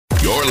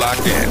You're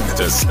locked in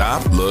to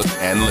Stop, Look,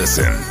 and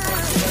Listen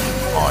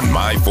on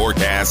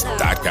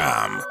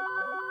myforecast.com.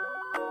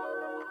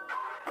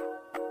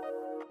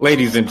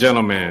 Ladies and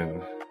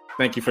gentlemen,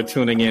 thank you for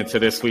tuning in to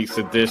this week's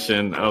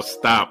edition of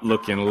Stop,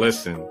 Look, and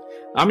Listen.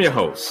 I'm your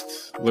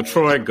host,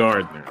 LaTroy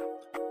Gardner.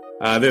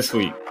 This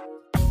week,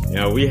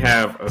 we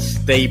have a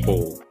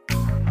staple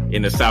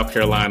in the South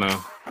Carolina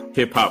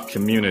hip-hop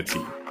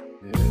community.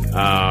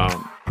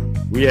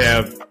 We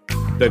have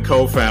the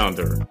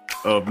co-founder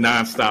of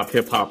Nonstop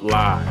Hip Hop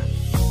Live,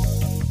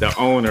 the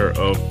owner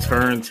of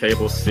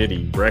Turntable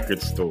City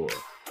Record Store,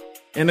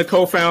 and the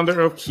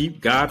co-founder of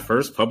Keep God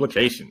First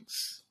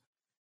Publications.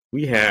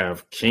 We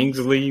have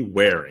Kingsley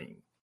Waring,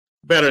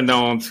 better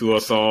known to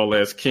us all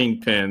as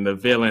Kingpin, the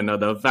villain of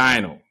the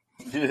vinyl.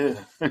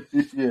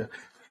 Yeah.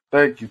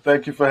 Thank you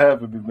for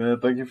having me, man.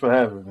 Thank you for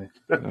having me.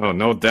 Oh,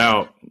 no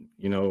doubt.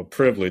 A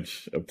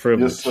privilege.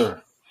 Yes, sir.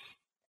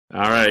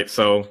 All right.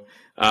 So,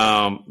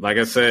 like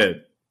I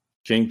said,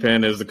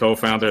 Kingpin is the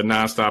co-founder of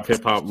Nonstop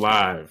Hip Hop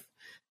Live.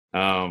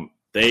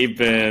 They've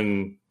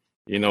been,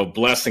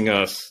 blessing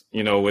us,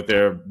 with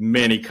their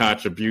many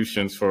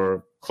contributions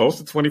for close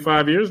to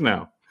 25 years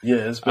now.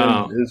 Yeah, it's been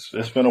a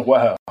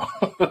while.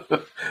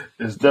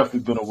 It's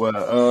definitely been a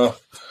while.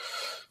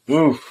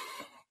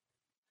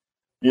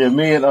 Yeah,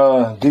 me and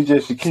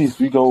DJ Shakis,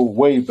 we go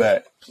way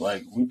back.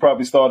 Like we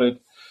started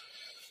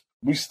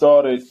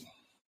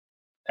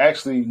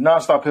actually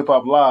Nonstop Hip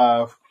Hop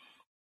Live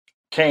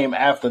came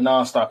after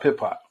Nonstop Hip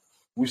Hop.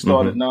 We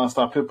started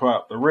Nonstop Hip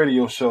Hop, the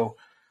radio show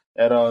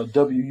at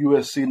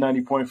WUSC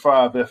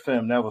 90.5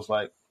 FM. That was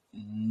like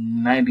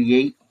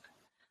 98.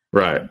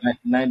 Right.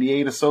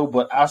 98 or so.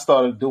 But I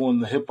started doing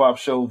the hip hop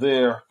show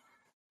there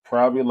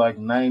probably like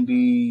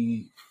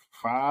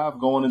 95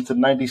 going into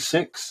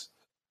 96.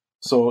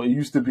 So it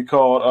used to be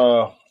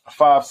called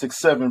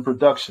 567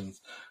 Productions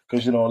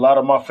because, a lot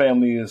of my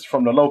family is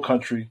from the Low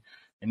Country.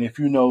 And if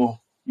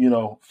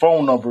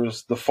phone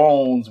numbers, the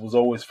phones was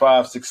always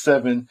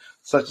 567,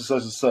 such and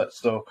such and such.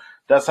 So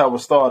that's how it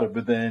started.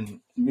 But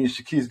then me and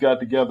Shakis got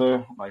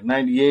together like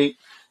 98.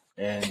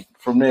 And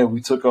from there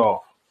we took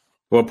off.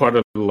 What part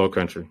of the Low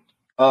Country?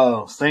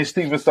 St.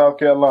 Stephen, South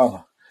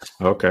Carolina.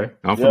 Okay.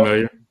 I'm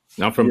familiar.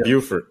 I'm from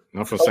Beaufort.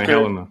 I'm from St.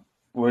 Helena.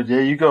 Well,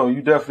 there you go.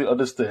 You definitely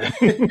understand.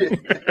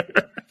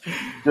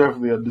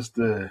 Definitely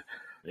understand.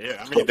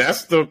 Yeah, I mean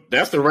that's the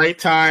right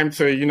time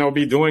to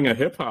be doing a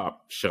hip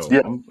hop show.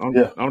 Yeah,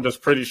 I'm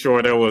just pretty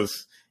sure there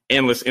was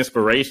endless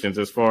inspirations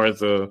as far as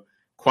the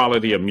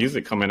quality of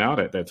music coming out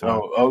at that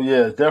time. Oh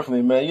yeah,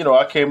 definitely, man.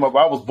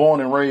 I was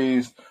born and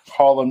raised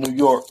Harlem, New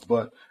York,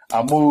 but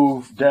I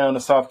moved down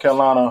to South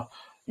Carolina.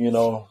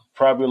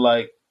 Probably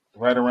like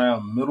right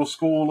around middle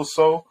school or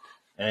so,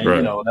 and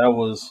right.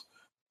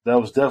 That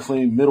was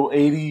definitely middle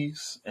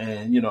 80s,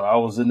 and I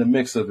was in the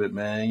mix of it,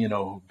 man.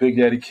 Big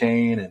Daddy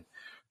Kane and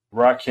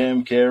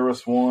Rakim,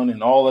 KRS-One,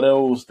 and all of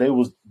those, they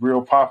was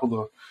real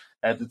popular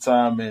at the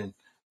time, and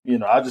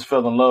I just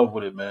fell in love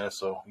with it, man.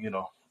 So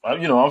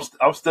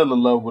I'm still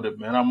in love with it,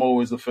 man. I'm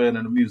always a fan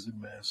of the music,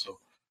 man. So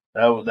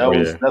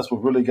that's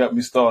what really got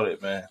me started,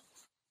 man.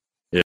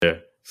 Yeah.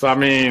 So I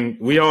mean,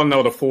 we all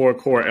know the four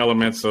core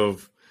elements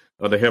of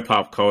the hip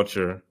hop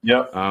culture.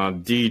 Yep.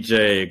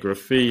 DJ,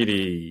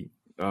 graffiti,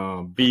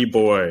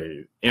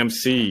 b-boy,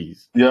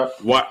 MCs. Yeah.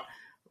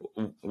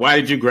 Why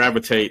did you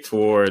gravitate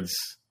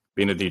towards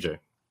being a DJ?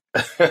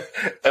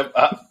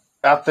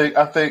 I think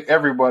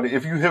everybody,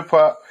 if you hip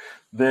hop,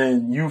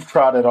 then you've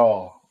tried it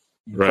all.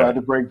 You tried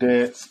to break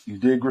dance, you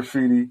did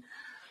graffiti,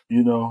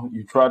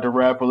 you tried to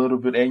rap a little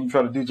bit, and you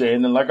tried to DJ.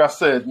 And then, like I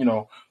said,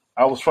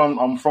 I'm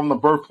from the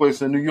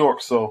birthplace in New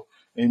York. So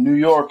in New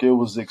York, it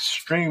was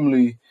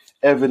extremely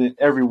evident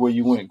everywhere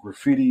you went.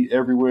 Graffiti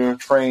everywhere,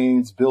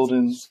 trains,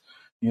 buildings,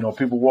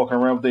 people walking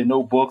around with their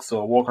notebooks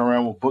or walking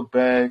around with book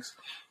bags.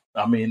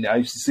 I mean, I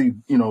used to see,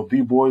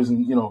 B-boys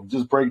and,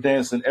 just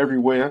breakdancing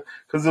everywhere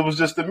because it was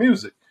just the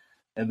music.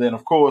 And then,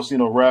 of course,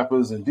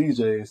 rappers and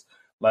DJs,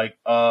 like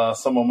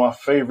some of my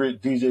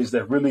favorite DJs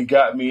that really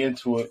got me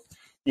into it,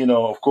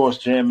 of course,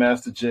 Jam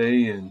Master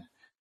Jay and,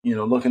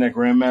 looking at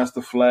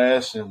Grandmaster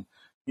Flash and,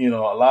 a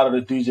lot of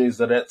the DJs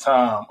at that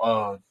time,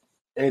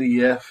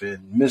 Eddie F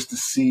and Mr.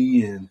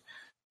 C and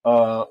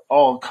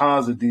all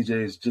kinds of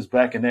DJs just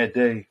back in that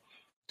day.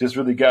 Just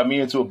really got me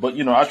into it. But,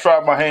 I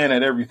tried my hand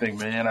at everything,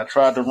 man. I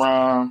tried to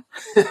rhyme.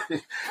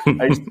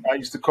 I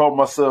used to call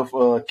myself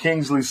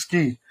Kingsley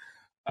Ski.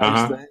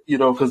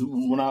 Because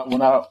when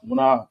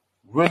I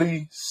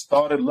really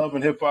started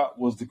loving hip hop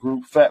was the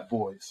group Fat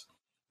Boys.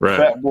 Right.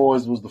 Fat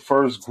Boys was the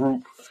first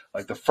group,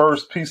 like the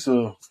first piece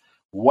of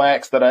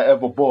wax that I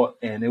ever bought.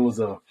 And it was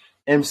a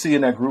MC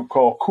in that group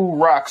called Cool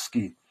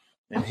Rockski.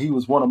 And he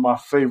was one of my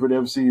favorite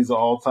MCs of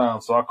all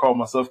time. So I called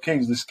myself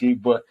Kingsley Ski,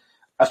 but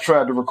I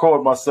tried to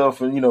record myself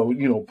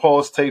and,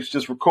 pause tapes,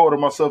 just recording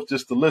myself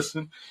just to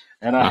listen.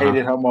 And I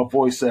hated how my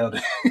voice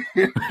sounded.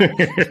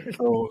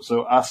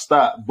 so I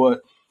stopped. But,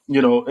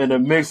 in the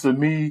mix of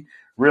me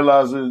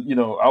realizing,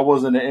 I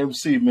wasn't an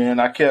MC, man,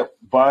 I kept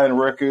buying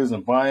records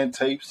and buying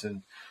tapes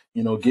and,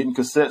 getting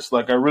cassettes.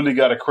 Like I really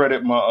got to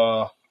credit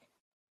my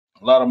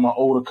a lot of my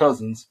older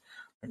cousins,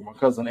 like my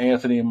cousin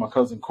Anthony and my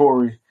cousin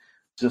Corey,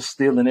 just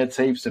stealing their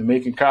tapes and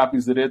making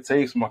copies of their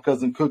tapes. My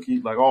cousin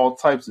Cookie, like all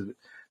types of it,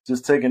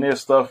 just taking their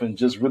stuff and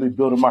just really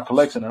building my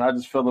collection. And I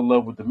just fell in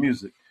love with the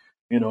music,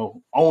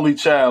 only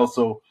child.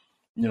 So,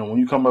 when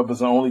you come up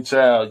as an only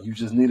child, you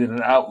just needed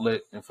an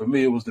outlet. And for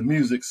me, it was the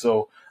music.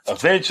 So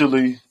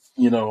eventually,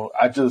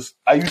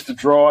 I used to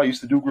draw, I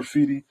used to do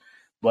graffiti,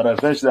 but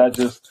eventually I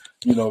just,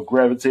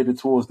 gravitated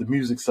towards the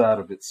music side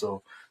of it.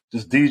 So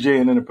just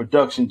DJing and the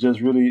production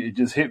it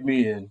just hit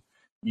me. And,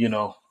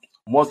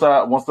 once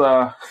I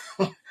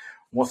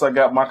once I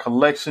got my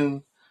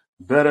collection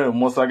better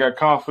and once I got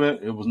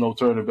confident, it was no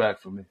turning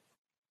back for me.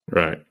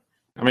 Right.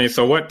 I mean,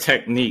 so what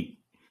technique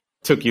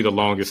took you the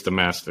longest to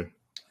master?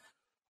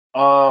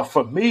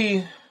 For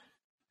me,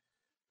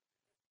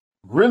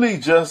 really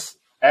just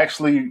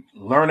actually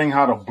learning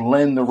how to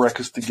blend the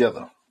records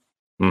together.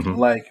 Mm-hmm.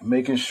 Like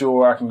making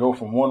sure I can go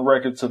from one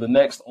record to the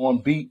next on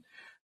beat.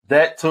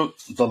 That took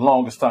the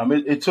longest time.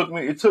 It took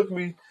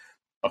me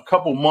a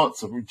couple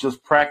months of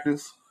just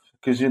practice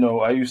because,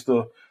 I used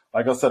to,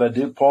 like I said, I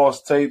did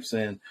pause tapes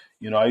and,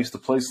 I used to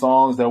play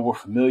songs that were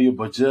familiar,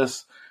 but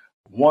just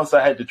once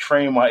I had to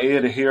train my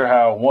ear to hear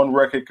how one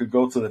record could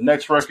go to the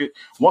next record.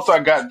 Once I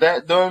got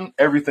that done,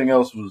 everything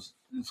else was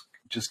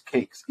just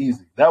cakes,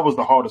 easy. That was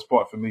the hardest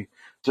part for me,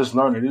 just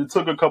learning. It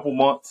took a couple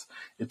months.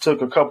 It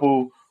took a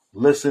couple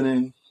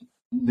listening,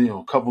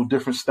 a couple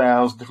different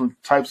styles,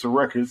 different types of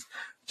records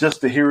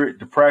just to hear it,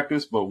 to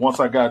practice. But once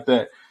I got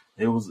that,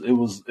 it was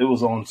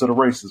on to the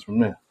races from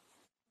there.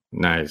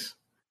 Nice.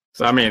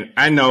 So, I mean,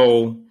 I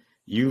know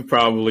you've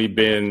probably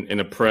been in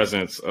the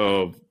presence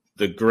of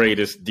the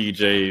greatest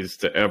DJs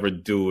to ever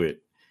do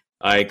it.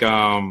 Like,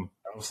 I've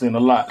seen a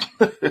lot.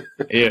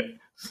 Yeah.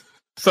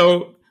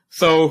 So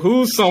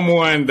who's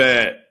someone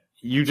that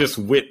you just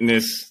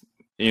witnessed,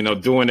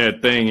 doing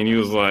that thing and you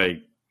was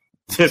like,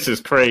 this is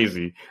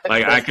crazy.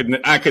 Like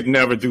I could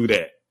never do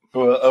that.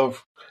 Well,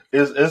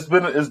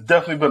 it's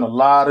definitely been a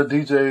lot of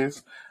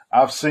DJs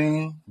I've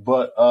seen,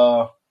 but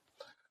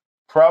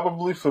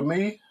probably for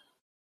me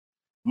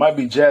might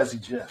be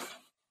Jazzy Jeff.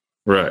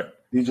 Right.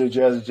 DJ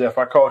Jazzy Jeff.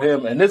 I caught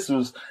him, and this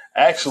was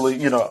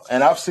actually,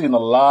 and I've seen a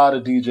lot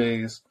of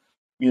DJs.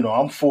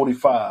 I'm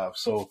 45,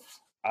 so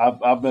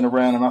I've been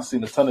around and I've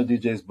seen a ton of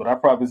DJs, but I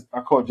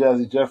caught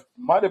Jazzy Jeff,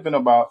 might have been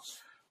about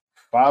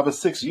 5 or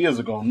 6 years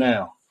ago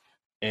now.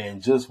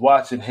 And just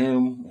watching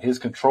him, his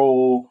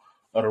control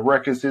of the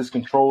records, his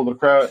control of the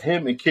crowd,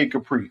 him and Kid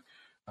Capri.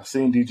 I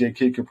seen DJ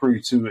Kid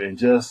Capri too, and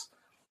just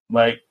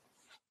like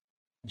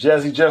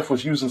Jazzy Jeff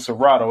was using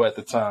Serato at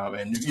the time.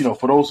 And,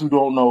 for those who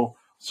don't know,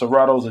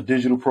 Serato is a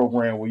digital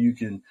program where you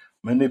can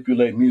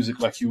manipulate music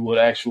like you would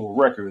actual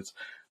records.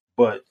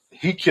 But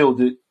he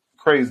killed it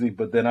crazy.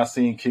 But then I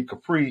seen Kid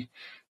Capri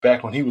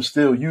back when he was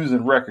still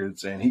using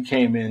records, and he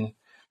came in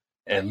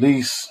at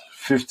least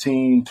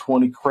 15,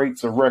 20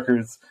 crates of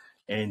records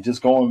and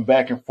just going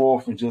back and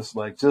forth and just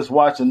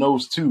watching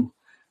those two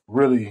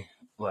really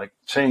like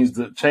changed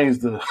my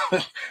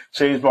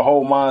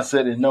whole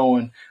mindset and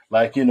knowing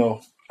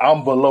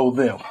I'm below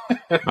them.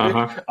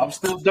 Uh-huh. I'm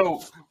still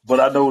dope, but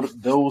I know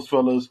those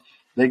fellas,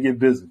 they get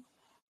busy.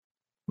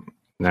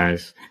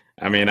 Nice.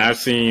 I mean, I've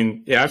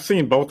seen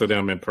both of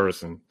them in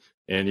person,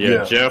 and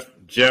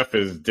Jeff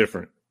is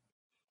different.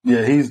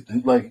 Yeah, he's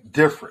like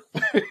different,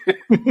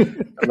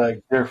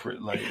 like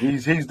different. Like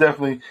he's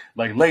definitely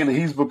like lately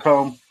he's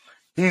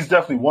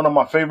definitely one of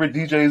my favorite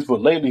DJs,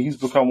 but lately he's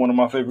become one of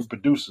my favorite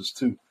producers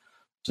too.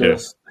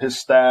 Just his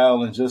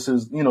style and just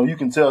his, you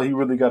can tell he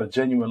really got a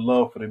genuine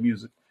love for the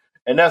music.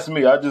 And that's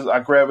me. I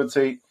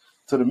gravitate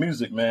to the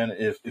music, man.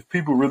 If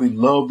people really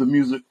love the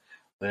music,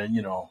 then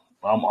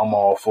I'm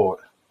all for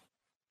it.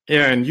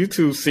 Yeah, and you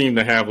two seem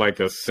to have like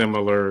a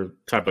similar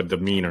type of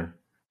demeanor.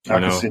 I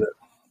can see that.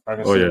 I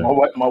can see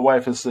it. My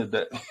wife has said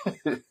that.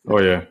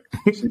 Oh yeah,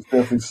 she's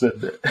definitely said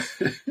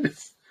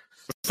that.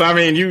 So I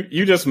mean,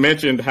 you just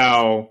mentioned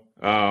how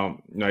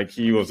like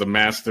he was a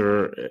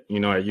master,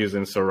 at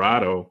using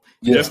Serato.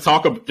 Yeah. Just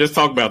talk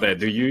about that.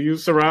 Do you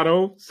use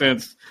Serato?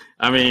 Since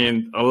I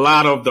mean, a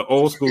lot of the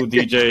old school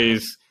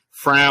DJs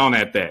frown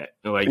at that.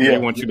 Like they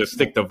want you to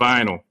stick to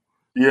vinyl.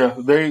 Yeah,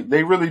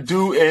 they really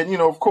do. And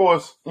of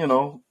course,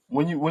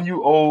 when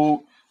you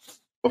old,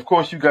 of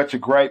course you got your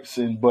gripes,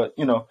 but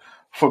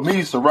for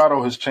me,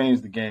 Serato has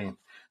changed the game.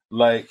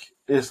 Like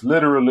it's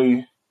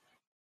literally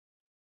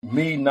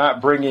me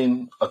not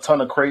bringing a ton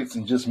of crates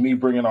and just me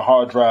bringing a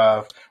hard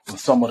drive with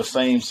some of the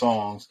same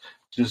songs,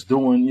 just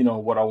doing,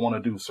 what I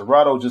want to do.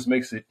 Serato just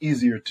makes it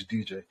easier to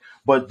DJ.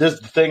 But the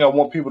thing I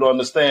want people to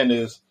understand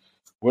is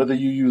whether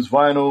you use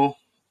vinyl,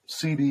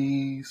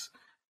 CDs,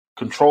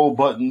 control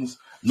buttons,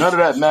 none of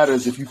that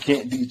matters if you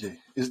can't DJ.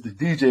 It's the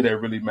DJ that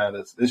really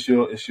matters. It's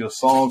your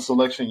song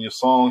selection, your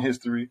song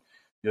history,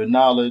 your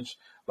knowledge,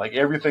 like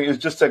everything. It's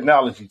just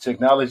technology.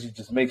 Technology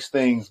just makes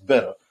things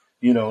better.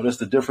 That's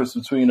the difference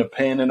between a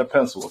pen and a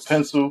pencil. A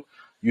pencil,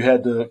 you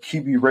had to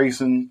keep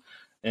erasing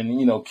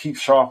and, keep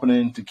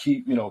sharpening to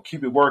keep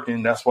it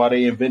working. That's why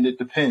they invented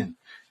the pen.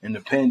 And the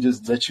pen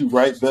just lets you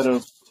write better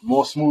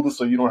more smoother,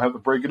 so you don't have to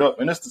break it up.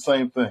 And it's the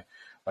same thing.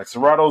 Like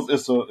Serato's,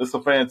 it's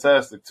a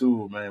fantastic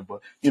tool, man.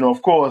 But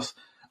of course,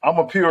 I'm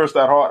a purist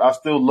at heart. I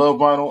still love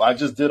vinyl. I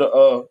just did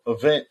a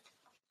event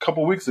a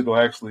couple weeks ago,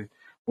 actually,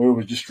 where it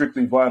was just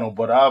strictly vinyl.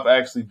 But I've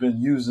actually been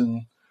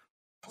using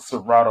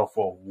Serato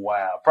for a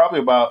while, probably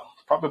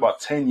about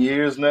 10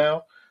 years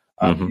now.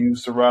 I've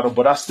used Serato,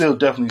 but I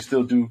definitely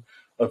still do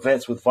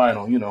events with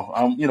vinyl.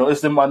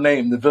 It's in my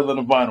name, the villain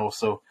of vinyl,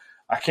 so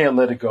I can't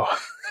let it go.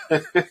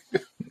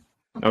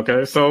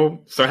 Okay, so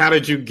how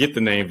did you get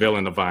the name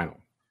Villain of Vinyl?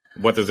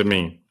 What does it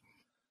mean?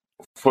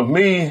 For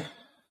me,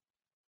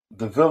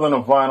 the villain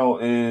of vinyl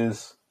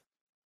is,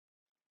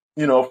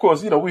 of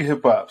course, we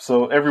hip hop,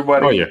 so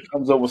everybody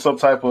comes up with some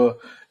type of,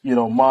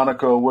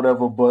 moniker or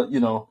whatever. But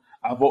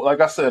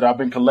like I said, I've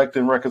been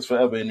collecting records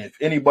forever, and if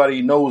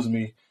anybody knows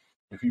me,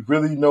 if you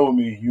really know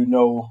me,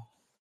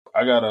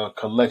 I got a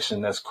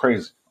collection that's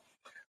crazy.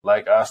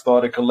 Like, I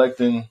started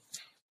collecting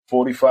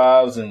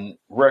 45s and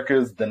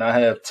records, then I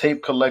have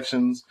tape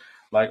collections,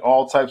 like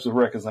all types of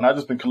records, and I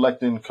just been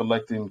collecting.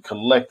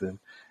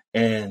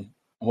 And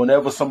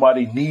whenever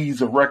somebody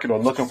needs a record or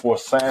looking for a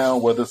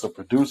sound, whether it's a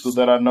producer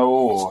that I know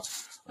or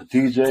a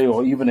DJ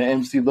or even an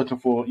MC looking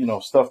for,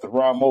 stuff to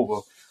rhyme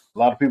over, a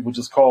lot of people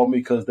just call me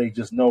because they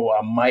just know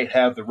I might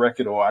have the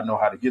record or I know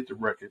how to get the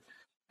record.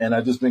 And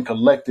I've just been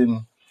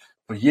collecting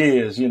for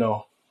years,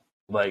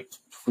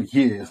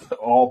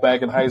 all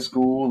back in high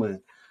school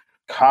and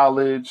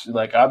college.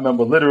 Like, I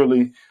remember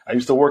literally, I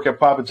used to work at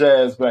Papa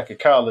Jazz back in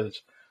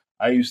college.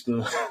 I used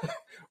to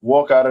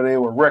walk out of there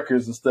with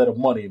records instead of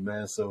money,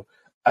 man. So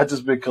I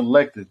just been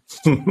collecting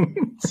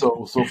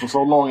so for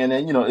so long. And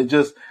then, it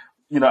just,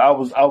 I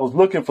was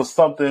looking for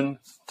something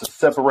to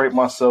separate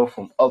myself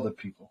from other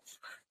people,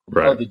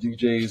 from other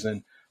DJs.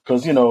 And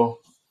because,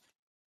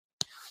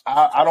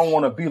 I don't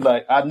want to be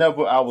like, I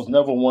was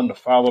never one to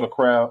follow the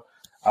crowd.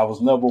 I was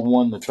never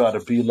one to try to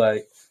be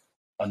like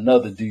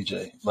another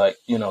DJ. Like,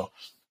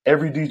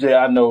 every DJ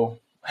I know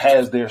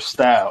has their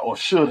style or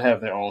should have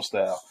their own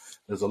style.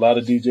 There's a lot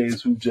of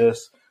DJs who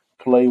just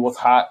play what's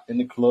hot in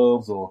the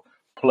clubs or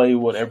play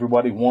what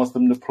everybody wants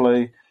them to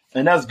play.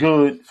 And that's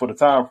good for the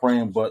time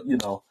frame. But,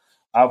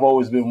 I've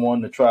always been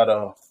one to try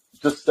to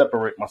just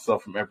separate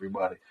myself from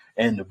everybody.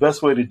 And the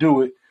best way to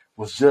do it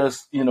was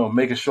just,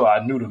 making sure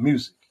I knew the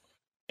music.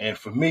 And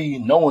for me,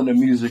 knowing the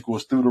music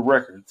was through the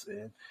records.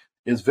 And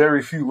it's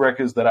very few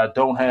records that I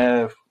don't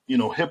have,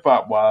 hip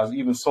hop wise,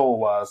 even soul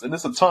wise. And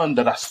it's a ton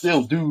that I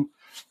still do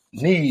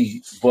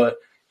need, but,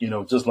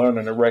 just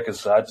learning the records.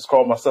 So I just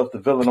called myself the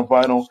villain of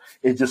vinyl.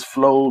 It just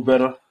flowed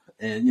better.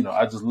 And,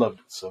 I just loved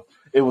it. So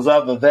it was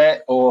either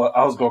that or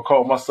I was going to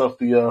call myself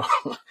the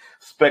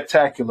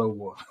spectacular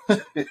one.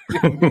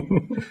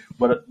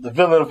 But the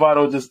villain of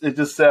vinyl, it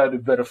just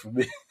sounded better for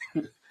me.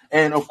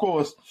 And of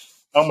course,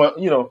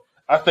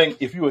 I think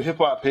if you're a hip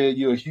hop head,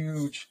 you're a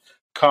huge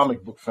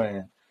comic book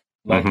fan,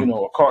 like,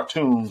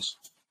 cartoons.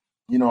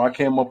 I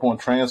came up on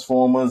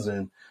Transformers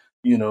and,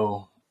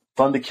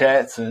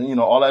 Thundercats and,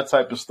 all that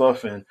type of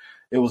stuff. And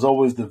it was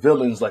always the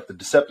villains, like the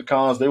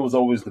Decepticons. They was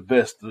always the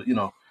best,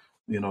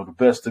 the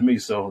best to me.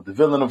 So the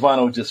villain of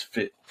vinyl just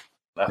fit.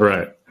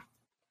 Right.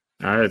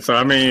 All right.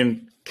 So,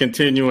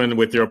 continuing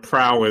with your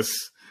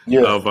prowess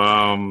of,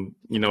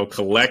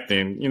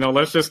 collecting,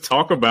 let's just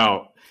talk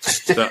about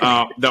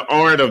the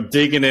art of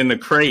digging in the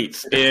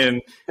crates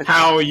and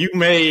how it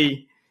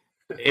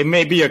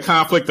may be a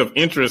conflict of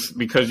interest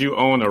because you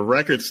own a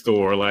record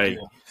store. Like,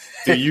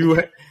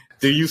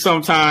 do you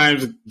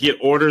sometimes get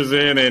orders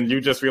in and you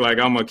just be like,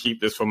 I'm gonna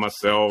keep this for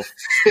myself,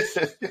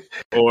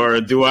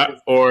 or do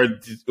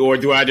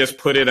I just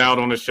put it out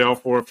on the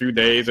shelf for a few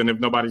days and if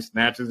nobody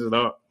snatches it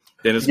up,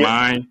 then it's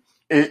mine?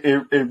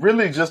 It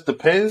really just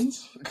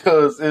depends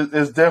because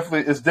it's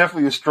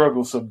definitely a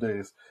struggle some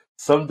days.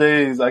 Some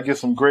days I get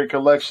some great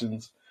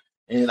collections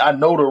and I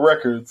know the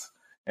records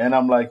and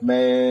I'm like,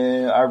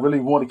 man, I really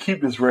want to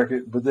keep this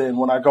record. But then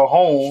when I go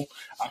home,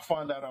 I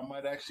find out I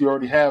might actually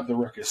already have the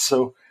record.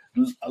 So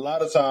a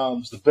lot of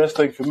times the best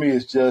thing for me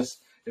is just,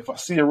 if I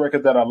see a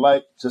record that I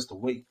like, just to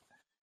wait,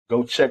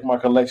 go check my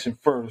collection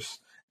first.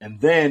 And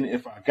then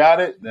if I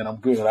got it, then I'm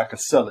good. I can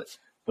sell it.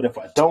 But if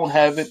I don't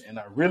have it and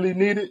I really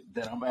need it,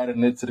 then I'm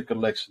adding it to the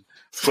collection.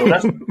 So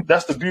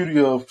that's the beauty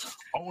of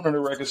owning a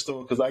record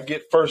store, because I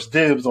get first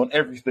dibs on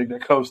everything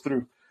that comes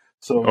through.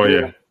 So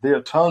there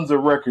are tons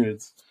of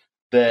records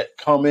that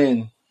come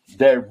in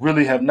that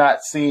really have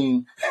not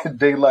seen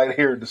daylight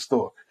here at the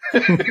store.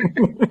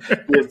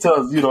 There's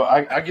tons.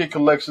 I get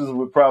collections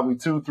with probably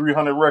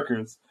 200-300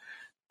 records.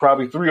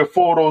 Probably 3 or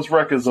 4 of those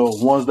records are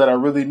ones that I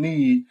really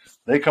need.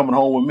 They coming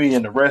home with me,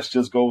 and the rest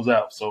just goes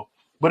out. So.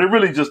 But it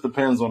really just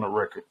depends on the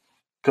record,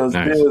 because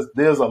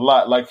there's a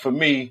lot. Like for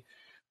me,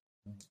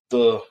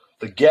 the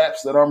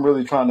gaps that I'm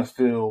really trying to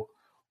fill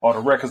are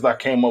the records I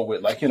came up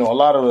with. Like, a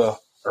lot of the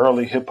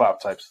early hip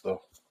hop type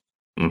stuff.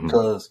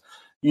 Because,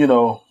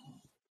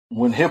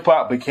 when hip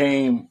hop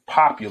became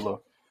popular,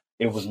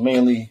 it was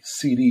mainly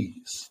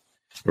CDs,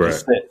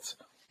 cassettes.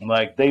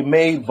 Like, they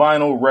made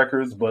vinyl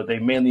records, but they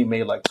mainly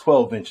made like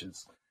 12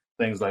 inches,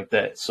 things like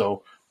that.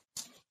 So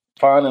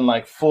finding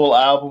like full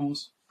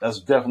albums,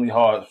 that's definitely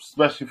hard,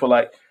 especially for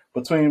like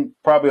between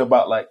probably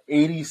about like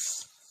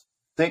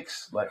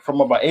 86, like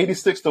from about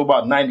 86 to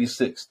about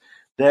 96,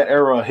 that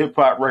era of hip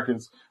hop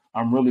records.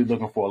 I'm really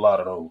looking for a lot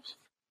of those.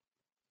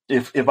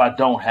 If I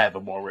don't have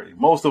them already,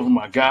 most of them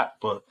I got,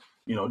 but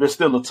there's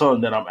still a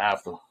ton that I'm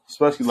after,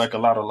 especially like a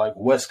lot of like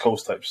West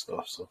Coast type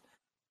stuff. So,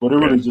 but it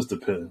really just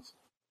depends.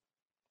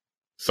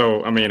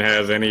 So, I mean,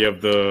 has any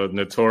of the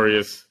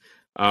notorious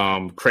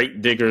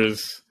crate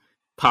diggers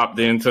popped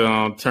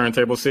into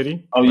Turntable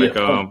City? Oh, like,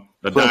 yeah.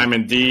 A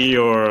Diamond D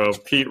or a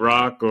Pete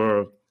Rock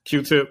or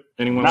Q-Tip?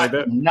 Anyone like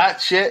that?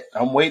 Not yet.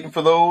 I'm waiting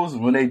for those.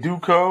 When they do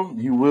come,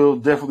 you will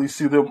definitely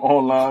see them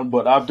online.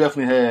 But I've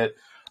definitely had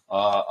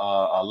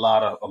a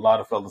lot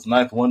of fellas.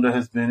 Ninth Wonder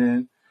has been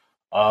in.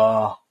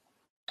 A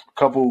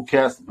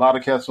lot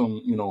of cats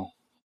from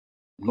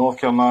North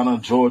Carolina,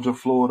 Georgia,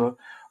 Florida.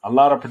 A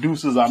lot of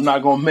producers I'm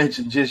not gonna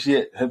mention just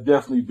yet have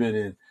definitely been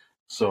in.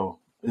 So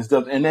it's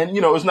definitely, and then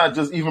it's not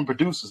just even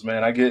producers,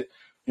 man. I get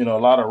a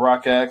lot of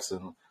rock acts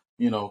and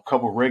a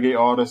couple reggae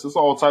artists. It's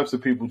all types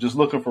of people just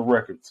looking for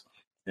records.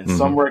 And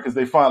some records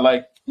they find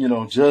like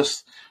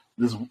just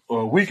this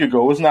week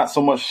ago. It's not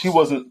so much she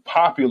wasn't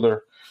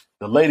popular,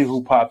 the lady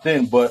who popped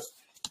in, but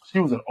she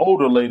was an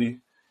older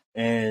lady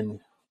and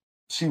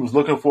she was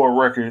looking for a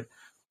record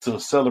to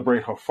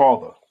celebrate her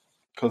father,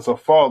 because her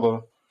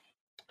father,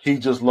 he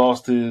just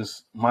lost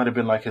might have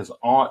been like his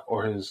aunt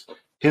or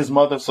his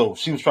mother. So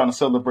she was trying to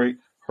celebrate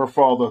her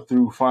father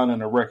through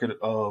finding a record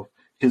of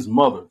his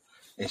mother.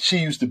 And she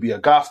used to be a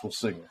gospel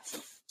singer.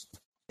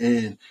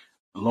 And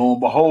lo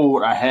and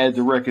behold, I had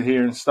the record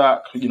here in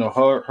stock.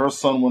 Her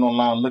son went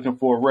online looking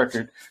for a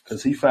record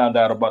because he found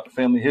out about the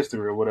family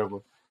history or whatever.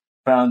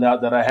 Found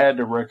out that I had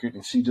the record,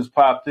 and she just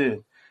popped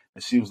in.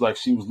 And she was like,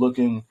 she was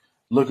looking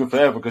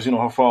forever because,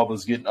 her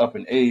father's getting up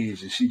in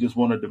age, and she just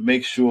wanted to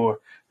make sure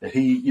that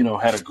he,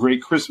 had a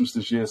great Christmas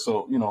this year.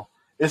 So,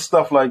 it's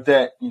stuff like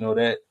that,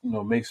 that,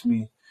 makes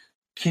me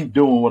keep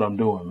doing what I'm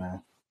doing,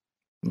 man.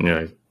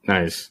 Yeah.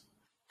 Nice.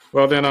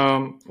 Well, then,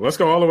 let's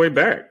go all the way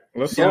back.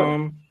 Let's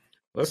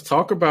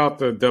talk about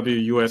the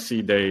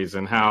WUSC days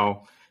and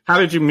how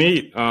did you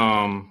meet,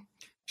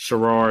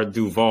 Sherrod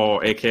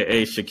Duval,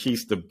 aka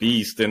Shakis the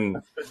Beast, and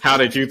how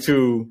did you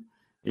two,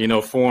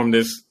 form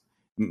this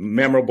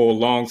memorable,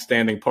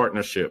 long-standing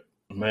partnership?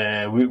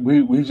 Man,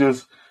 we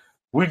just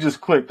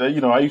clicked.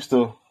 I used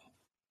to,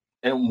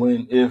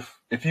 and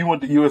if you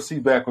went to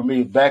USC back with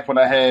me, back when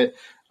I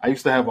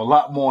used to have a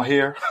lot more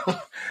hair.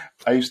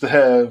 I used to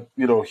have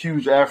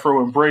huge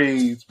afro and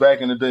braids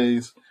back in the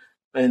days,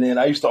 and then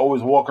I used to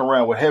always walk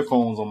around with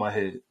headphones on my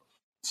head.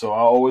 So I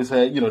always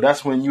had,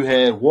 that's when you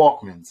had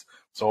Walkmans.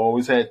 So I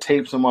always had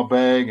tapes in my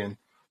bag, and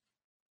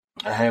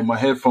I had my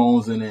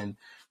headphones, and then,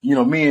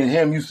 me and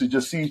him used to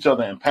just see each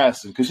other in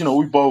passing because,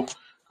 we both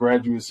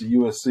graduates of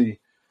USC.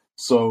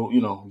 So,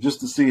 just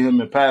to see him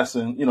in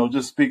passing,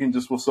 just speaking,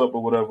 just what's up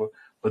or whatever.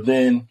 But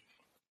then,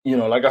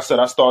 like I said,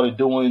 I started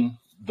doing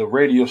the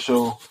radio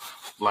show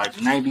like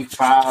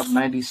 95,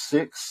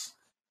 96.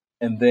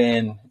 And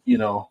then,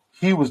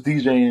 he was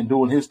DJing,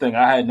 doing his thing.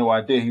 I had no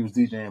idea he was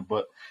DJing,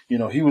 but,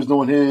 he was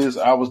doing his,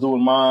 I was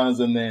doing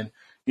mine. And then,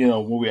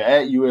 when we were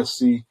at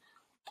USC,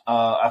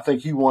 I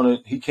think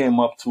he came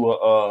up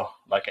to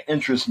like an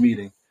interest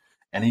meeting,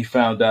 and he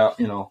found out,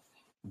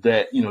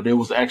 that, there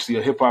was actually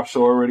a hip hop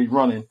show already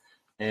running,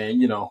 and,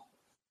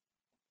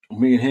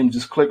 me and him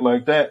just clicked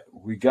like that.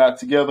 We got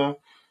together,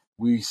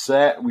 we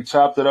sat, we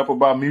chopped it up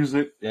about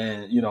music.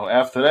 And,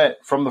 after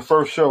that, from the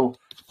first show,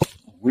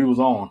 we was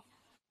on.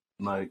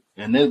 Like,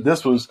 and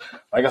this was,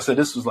 like I said,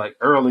 this was like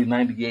early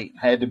 98,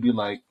 had to be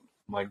like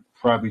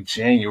probably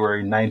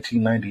January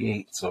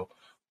 1998. So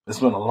it's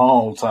been a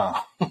long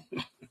time.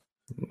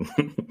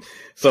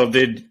 So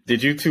did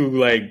you two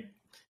like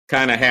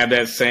kind of have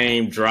that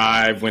same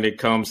drive when it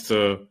comes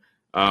to,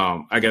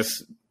 I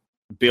guess,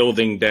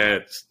 building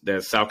that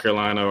South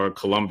Carolina or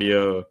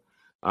Columbia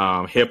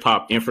hip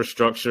hop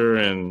infrastructure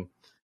and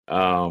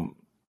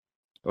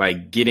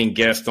like getting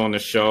guests on the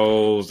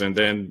shows and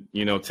then,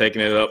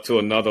 taking it up to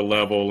another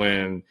level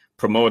and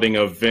promoting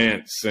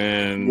events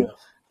and,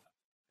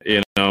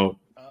 a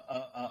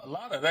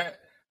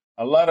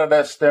lot of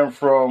that stemmed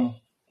from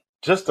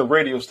just the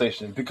radio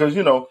station, because,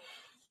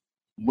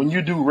 when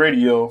you do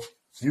radio,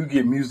 you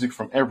get music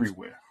from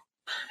everywhere.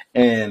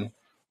 And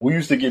we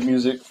used to get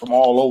music from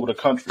all over the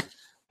country,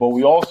 but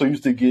we also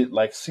used to get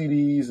like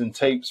CDs and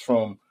tapes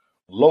from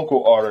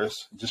local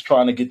artists just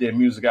trying to get their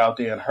music out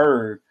there and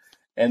heard.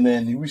 And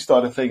then we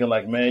started thinking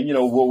like, man,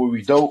 what would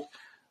be dope?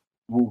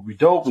 What would be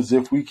dope is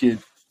if we could,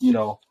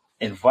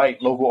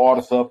 invite local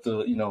artists up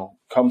to,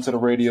 come to the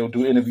radio,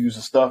 do interviews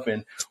and stuff.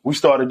 And we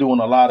started doing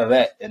a lot of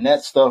that. And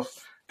that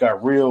stuff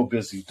got real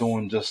busy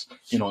doing just,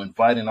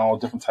 inviting all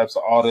different types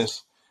of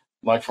artists,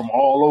 like from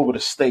all over the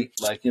state,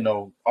 like,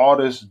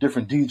 artists,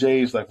 different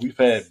DJs. Like we've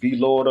had B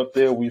Lord up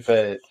there. We've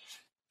had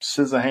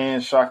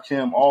Scissorhands,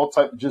 Shakim, all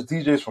type, just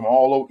DJs from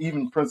all over,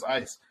 even Prince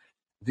Ice,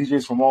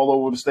 DJs from all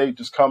over the state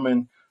just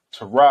coming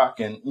to rock,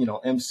 and,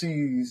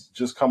 MCs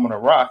just coming to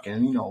rock.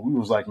 And, we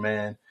was like,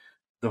 man,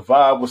 the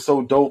vibe was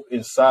so dope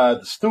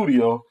inside the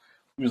studio.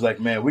 He was like,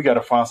 man, we got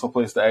to find some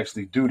place to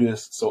actually do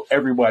this so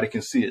everybody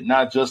can see it,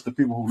 not just the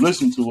people who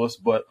listen to us,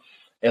 but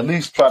at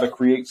least try to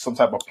create some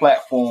type of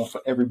platform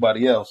for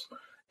everybody else.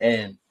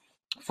 And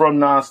from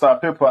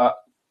Nonstop Hip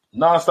Hop,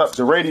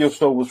 the radio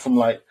show was from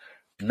like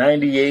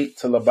 98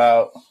 till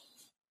about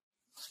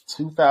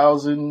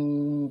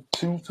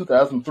 2002,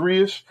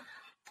 2003-ish.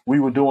 We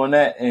were doing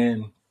that.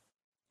 And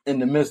in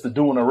the midst of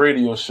doing a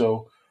radio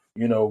show,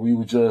 we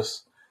were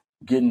just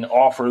getting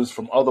offers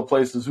from other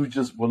places who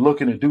just were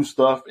looking to do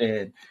stuff.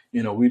 And,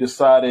 we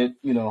decided,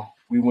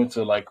 we went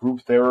to like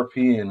group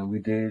therapy and we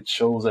did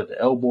shows at the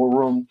Elbow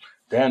Room,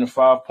 down in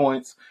 5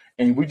 Points.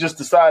 And we just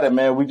decided,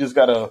 man, we just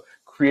got to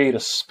create a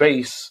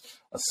space,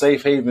 a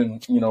safe haven,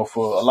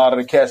 for a lot of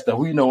the cats that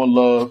we know and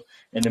love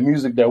and the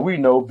music that we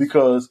know,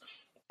 because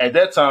at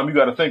that time, you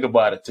got to think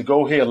about it. To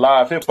go hear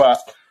live hip hop,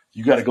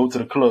 you got to go to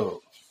the club.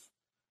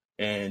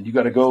 And you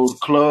got to go to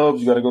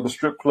clubs, you got to go to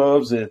strip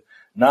clubs. And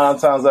 9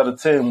 times out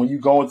of 10, when you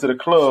go into the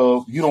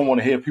club, you don't want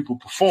to hear people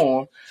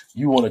perform.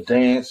 You want to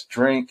dance,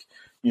 drink,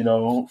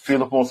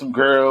 feel up on some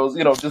girls,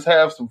 just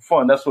have some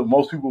fun. That's what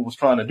most people was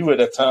trying to do at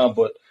that time.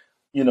 But,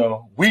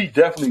 we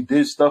definitely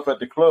did stuff at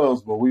the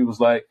clubs, but we was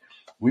like,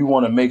 we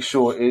want to make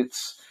sure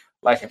it's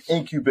like an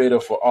incubator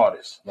for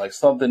artists, like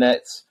something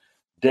that's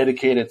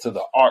dedicated to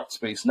the art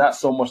space, not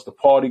so much the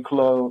party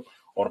club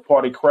or the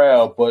party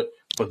crowd, but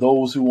for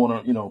those who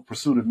want to,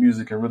 pursue the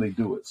music and really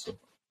do it. So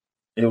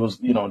it was,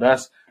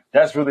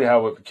 that's really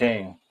how it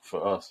became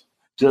for us.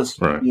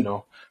 Just, right.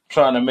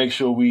 Trying to make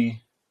sure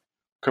we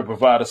could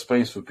provide a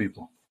space for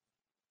people.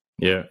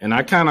 Yeah. And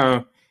I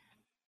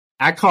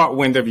caught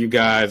wind of you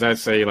guys, I'd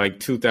say like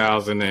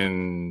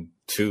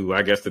 2002,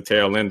 I guess the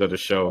tail end of the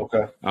show.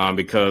 Okay.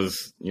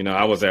 Because,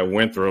 I was at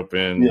Winthrop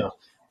and,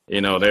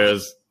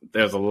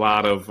 there's a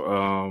lot of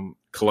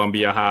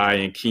Columbia High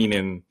and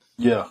Keenan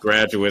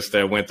graduates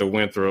that went to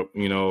Winthrop,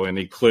 and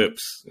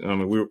Eclipse. I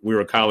mean, we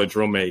were college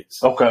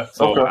roommates. Okay.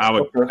 So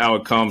I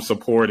would come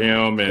support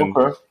him and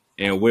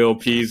Will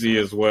Peasy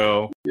as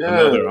well,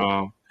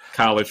 another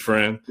college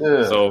friend.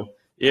 Yeah. So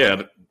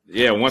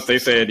once they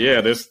said,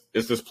 this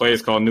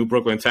place called New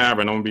Brooklyn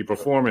Tavern, I'm gonna be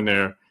performing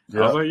there. I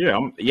was like,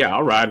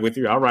 I'll ride with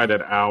you. I'll ride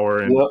that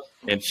hour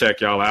and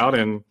check y'all out,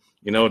 and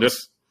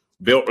just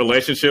built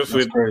relationships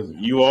with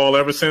you all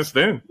ever since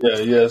then.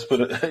 It's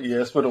been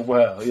a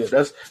while. Yeah,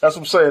 that's what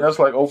I'm saying. That's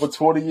like over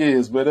 20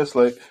 years, man. That's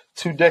like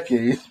 2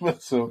 decades.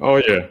 So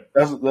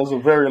that's a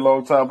very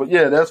long time. But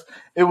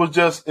it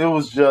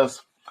was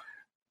just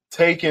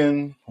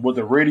taking what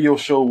the radio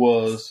show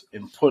was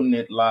and putting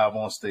it live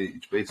on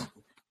stage,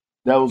 basically.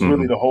 That was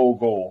really the whole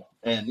goal.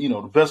 And,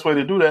 the best way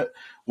to do that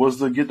was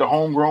to get the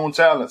homegrown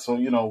talent. So,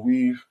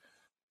 we've,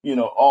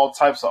 all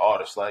types of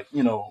artists, like,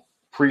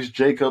 Priest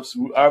Jacobs,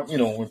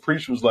 when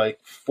Priest was like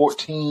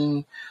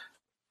 14,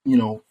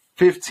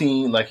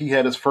 15, like he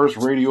had his first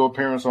radio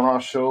appearance on our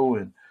show,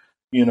 and,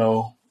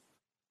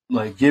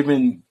 like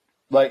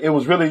it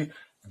was really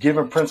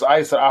giving Prince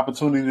Ice an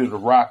opportunity to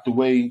rock the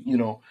way,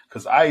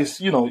 because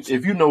Ice,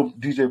 if you know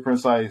DJ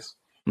Prince Ice,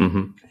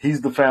 he's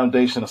the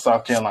foundation of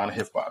South Carolina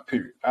hip hop,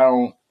 period. I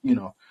don't,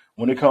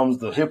 when it comes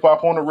to hip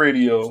hop on the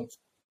radio,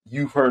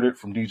 you've heard it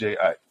from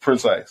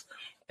Prince Ice,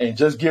 and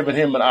just giving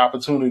him an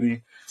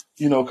opportunity,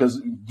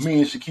 because me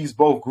and Shaquise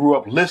both grew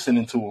up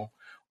listening to him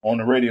on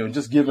the radio, and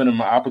just giving him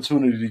an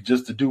opportunity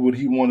just to do what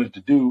he wanted to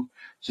do,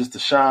 just to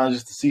shine,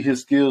 just to see his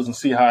skills and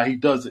see how he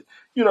does it.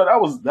 That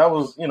was,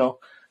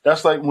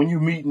 that's like when you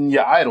meeting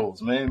your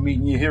idols, man,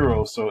 meeting your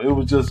heroes. So it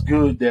was just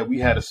good that we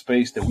had a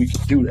space that we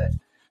could do that.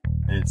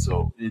 And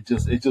so it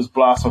just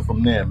blossomed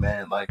from there,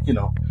 man. Like,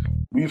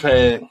 we've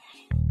had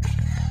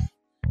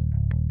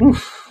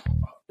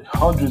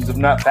hundreds, if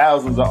not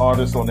thousands of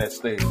artists on that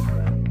stage,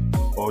 man.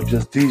 Or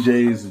just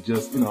DJs, and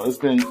just, it's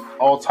been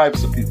all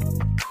types of people.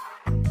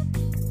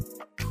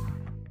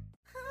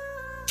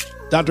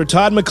 Dr.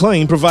 Todd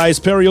McLean provides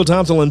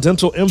periodontal and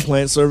dental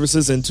implant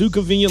services in 2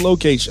 convenient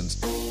locations.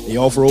 They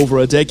offer over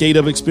a decade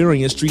of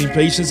experience treating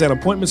patients, and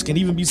appointments can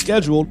even be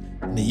scheduled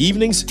in the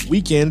evenings,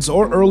 weekends,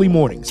 or early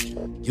mornings.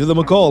 Give them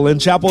a call in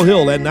Chapel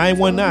Hill at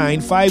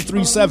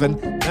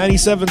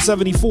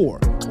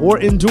 919-537-9774 or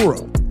in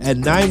Durham at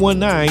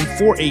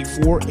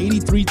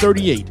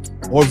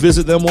 919-484-8338, or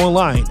visit them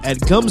online at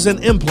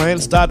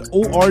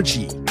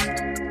gumsandimplants.org.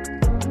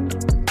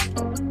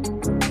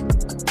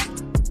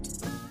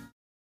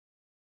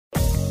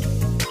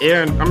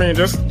 And I mean,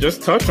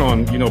 just touch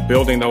on,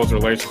 building those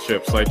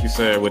relationships, like you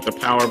said, with the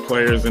power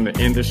players in the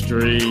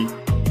industry,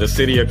 the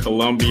city of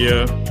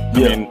Columbia. I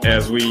mean,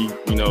 as we,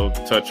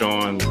 touch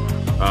on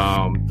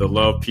the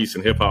Love, Peace,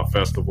 and Hip Hop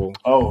Festival.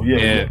 Oh,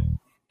 yeah.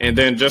 And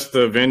then just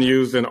the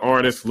venues and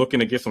artists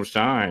looking to get some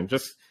shine.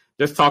 Just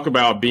talk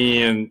about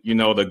being,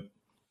 the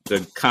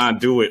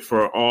conduit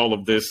for all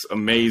of this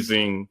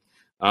amazing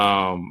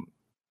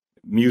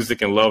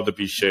music and love to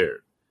be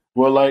shared.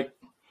 Well, like,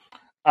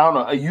 I don't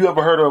know. You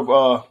ever heard of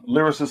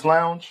Lyricist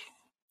Lounge?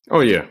 Oh,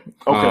 yeah.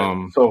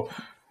 Okay. So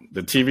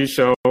the TV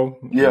show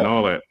and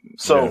all that.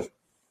 So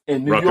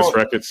in New Ruckus York,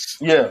 Records.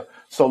 Yeah.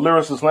 So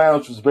Lyricist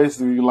Lounge was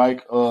basically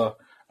like a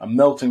a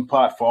melting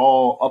pot for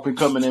all up and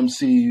coming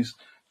MCs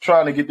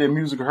trying to get their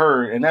music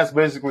heard. And that's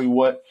basically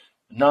what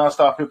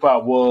nonstop hip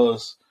hop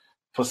was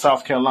for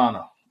South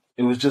Carolina.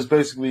 It was just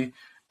basically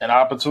an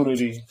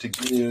opportunity to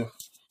give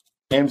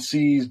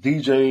MCs,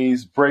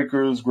 DJs,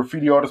 breakers,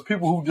 graffiti artists,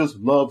 people who just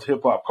loved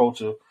hip hop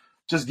culture,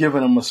 just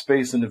giving them a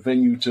space in the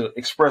venue to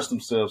express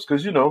themselves.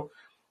 Because, you know,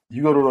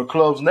 you go to the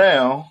clubs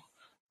now,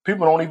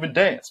 people don't even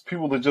dance.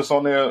 People are just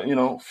on their, you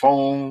know,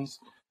 phones,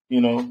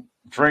 you know,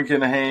 drink in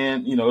the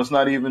hand. You know, it's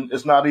not even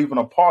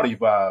a party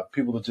vibe.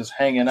 People are just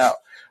hanging out.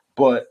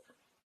 But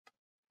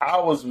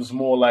ours was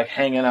more like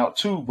hanging out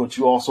too, but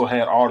you also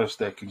had artists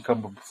that can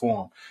come and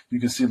perform. You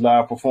can see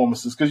live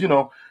performances because, you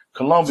know,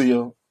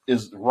 Columbia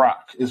is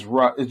rock. It's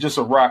just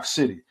a rock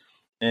city.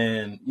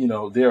 And, you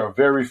know, there are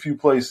very few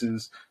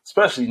places,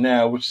 especially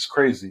now, which is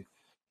crazy,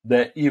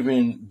 that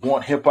even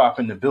want hip hop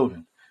in the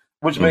building,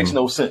 which makes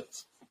no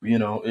sense. You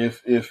know,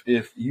 if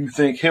you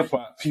think hip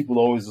hop, people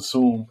always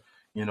assume,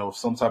 you know,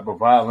 some type of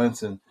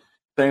violence and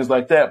things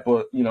like that.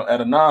 But, you know,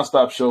 at a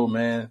nonstop show,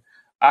 man,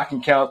 I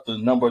can count the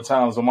number of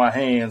times on my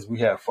hands we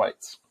had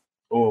fights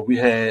or we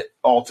had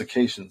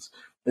altercations.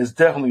 It's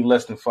definitely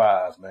less than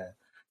 5, man,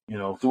 you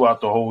know,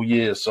 throughout the whole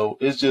year. So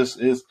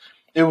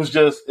it was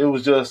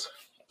just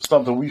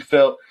something we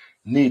felt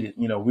needed.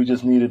 You know, we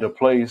just needed a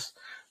place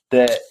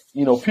that,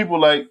 you know,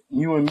 people like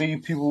you and me,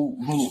 people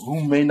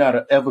who may not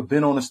have ever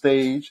been on a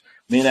stage,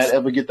 may not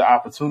ever get the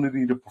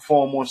opportunity to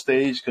perform on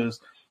stage because,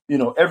 you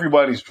know,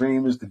 everybody's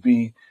dream is to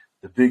be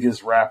the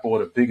biggest rapper or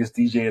the biggest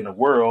DJ in the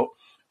world.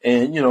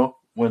 And, you know,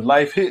 when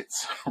life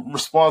hits,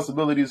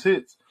 responsibilities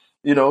hits,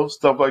 you know,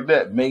 stuff like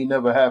that may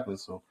never happen.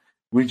 So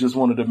we just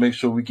wanted to make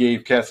sure we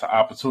gave cats an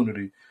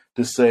opportunity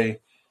to say,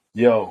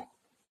 yo,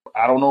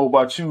 I don't know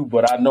about you,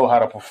 but I know how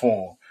to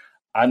perform.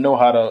 I know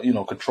how to, you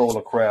know, control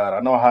a crowd. I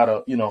know how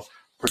to, you know,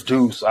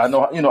 produce. I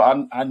know, you know,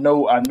 I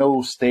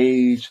know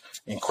stage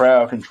and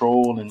crowd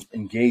control and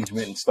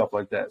engagement and stuff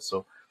like that.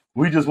 So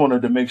we just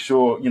wanted to make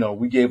sure, you know,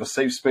 we gave a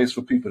safe space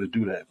for people to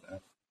do that, man.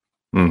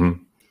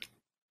 Mm-hmm.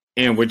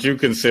 And would you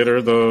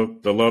consider the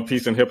Love,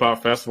 Peace, and Hip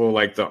Hop Festival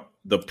like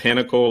the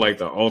pinnacle, like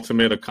the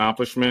ultimate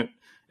accomplishment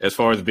as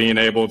far as being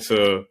able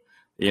to,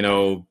 you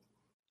know,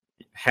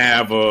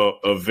 have a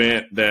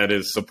event that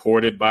is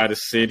supported by the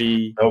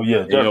city, oh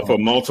yeah, you know, for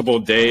multiple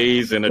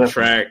days and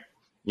attract,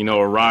 you know,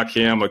 a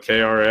Rakim, a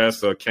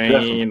KRS, a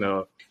Kane,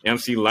 a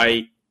MC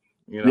Light,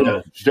 you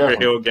know,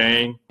 Hill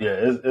Gang. Yeah,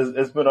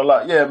 it's been a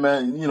lot. Yeah,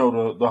 man. You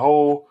know,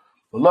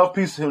 the Love,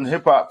 Peace, and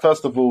Hip Hop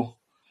Festival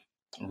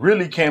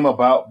really came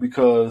about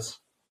because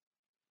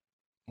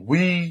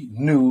we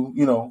knew,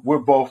 you know,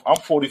 I'm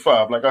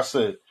 45. Like I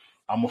said,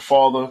 I'm a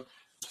father,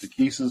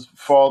 Shaquisa's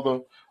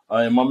father,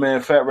 and my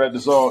man Fat Rat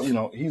Dizar, you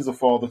know, he's a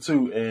father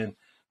too. And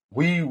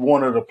we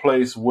wanted a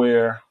place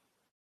where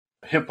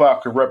hip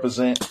hop could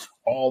represent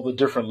all the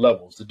different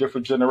levels, the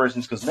different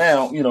generations. Because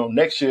now, you know,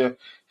 next year,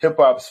 hip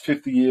hop's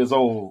 50 years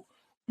old.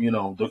 You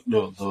know,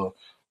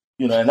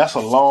 you know, and that's a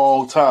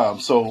long time.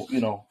 So,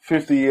 you know,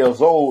 50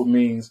 years old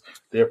means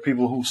there are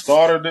people who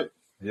started it.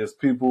 There's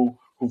people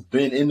who've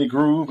been in the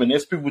groove, and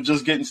there's people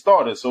just getting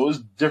started. So it's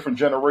different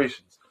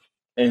generations.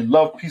 And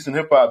Love, Peace, and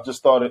Hip Hop just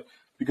started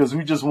because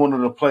we just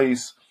wanted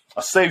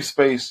a safe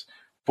space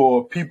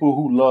for people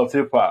who loved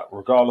hip hop,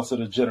 regardless of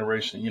the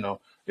generation. You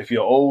know, if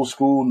you're old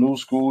school, new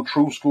school,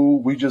 true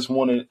school, we just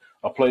wanted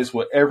a place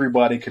where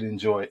everybody could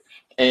enjoy it.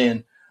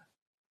 And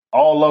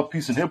all Love,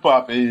 Peace, and Hip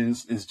Hop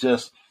is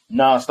just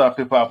nonstop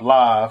hip hop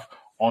live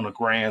on a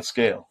grand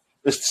scale.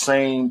 It's the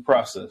same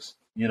process.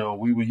 You know,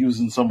 we were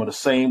using some of the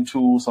same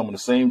tools, some of the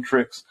same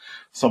tricks,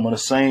 some of the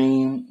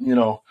same, you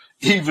know,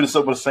 even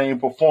some of the same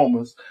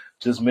performers,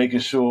 just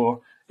making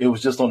sure it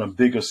was just on a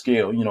bigger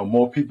scale. You know,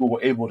 more people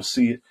were able to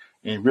see it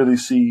and really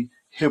see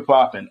hip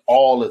hop in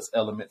all its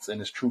elements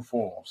in its true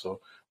form.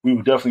 So we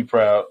were definitely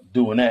proud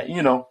doing that,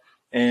 you know,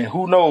 and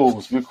who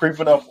knows, we're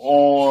creeping up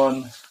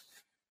on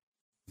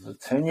the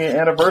 10-year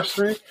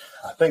anniversary.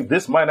 I think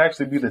this might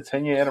actually be the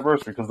 10-year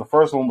anniversary because the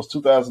first one was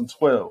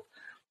 2012.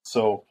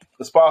 So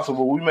it's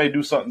possible we may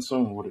do something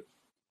soon with it.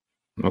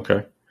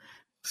 Okay.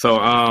 So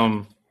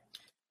I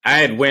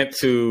had went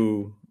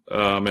to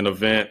an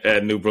event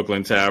at New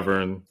Brooklyn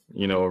Tavern,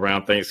 you know,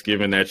 around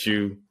Thanksgiving that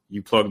you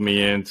plugged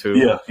me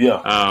into.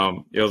 Yeah.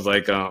 It was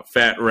like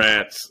Fat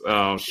Rat's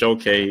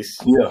showcase.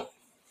 Yeah.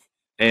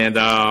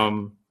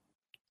 And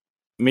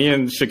me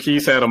and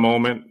Shaquise had a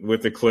moment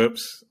with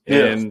Eclipse.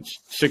 And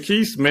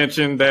Shaquise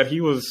mentioned that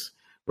he was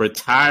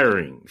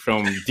retiring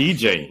from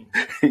DJing.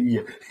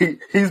 Yeah,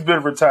 he's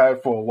been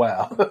retired for a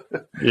while.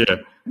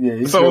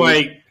 Yeah. So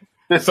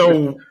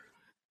so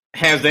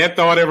has that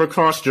thought ever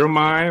crossed your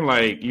mind?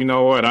 Like, you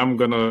know what, I'm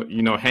gonna,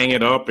 you know, hang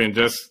it up and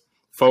just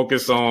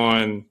focus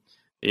on,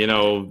 you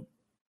know,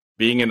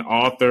 being an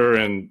author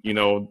and, you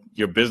know,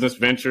 your business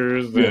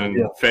ventures and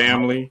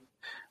family?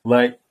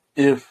 Like,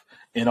 if,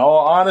 in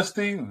all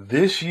honesty,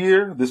 this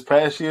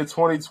past year,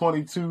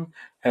 2022,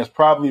 has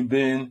probably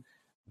been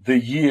the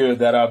year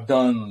that I've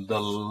done the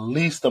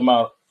least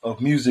amount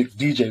of music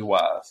DJ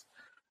wise.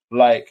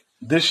 Like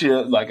this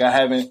year, like I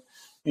haven't,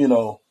 you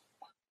know,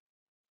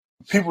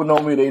 people know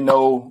me. They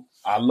know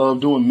I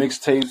love doing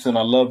mixtapes and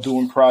I love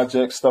doing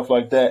projects, stuff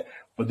like that.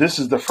 But this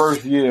is the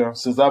first year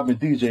since I've been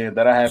DJing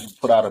that I haven't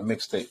put out a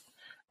mixtape.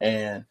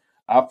 And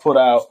I put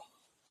out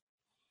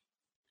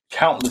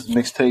countless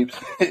mixtapes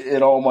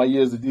in all my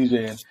years of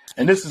DJing.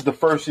 And this is the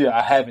first year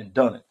I haven't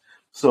done it.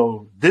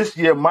 So this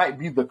year might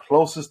be the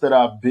closest that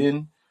I've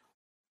been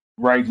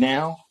right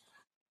now,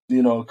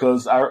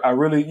 because I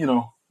really,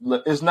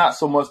 it's not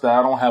so much that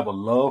I don't have a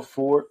love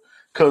for it,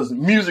 because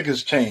music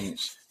has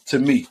changed to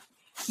me.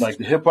 Like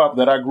the hip hop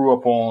that I grew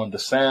up on, the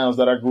sounds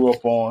that I grew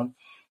up on,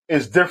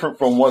 is different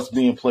from what's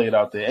being played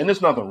out there. And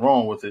there's nothing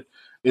wrong with it.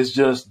 It's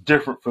just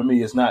different for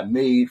me. It's not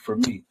made for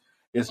me.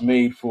 It's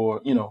made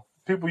for,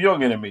 people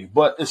younger than me.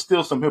 But it's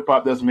still some hip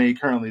hop that's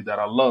made currently that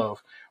I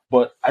love.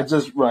 But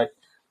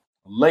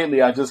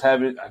lately I just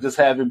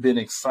haven't been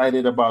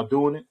excited about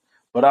doing it.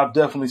 But I've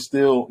definitely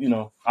still,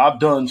 I've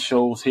done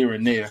shows here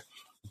and there.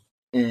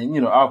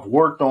 And, I've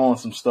worked on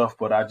some stuff,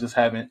 but I just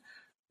haven't,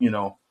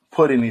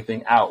 put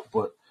anything out.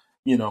 But,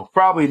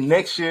 probably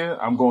next year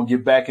I'm going to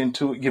get back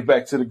into it, get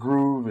back to the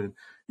groove and,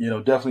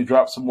 definitely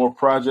drop some more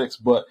projects.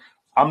 But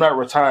I'm not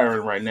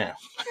retiring right now.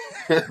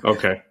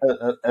 Okay.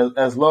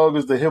 As long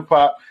as the hip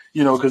hop,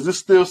 because there's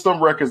still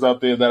some records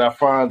out there that I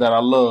find that I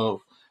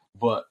love.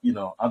 But,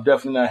 I'm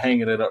definitely not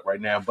hanging it up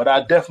right now. But I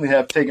definitely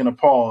have taken a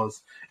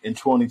pause in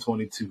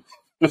 2022.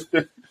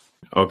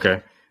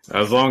 Okay.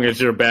 As long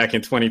as you're back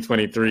in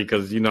 2023,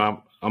 because,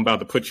 I'm about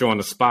to put you on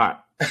the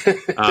spot.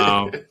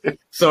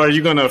 So are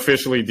you going to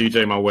officially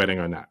DJ my wedding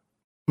or not?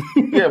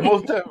 Yeah,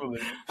 most definitely.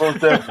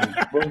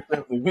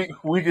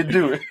 We could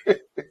do it.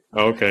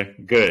 Okay,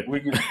 good.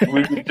 We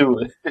could do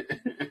it.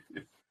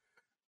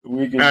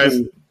 We can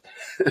do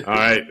it. All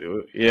right.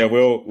 Yeah,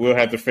 we'll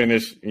have to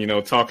finish,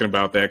 talking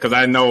about that, because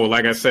I know,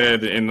 like I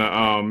said in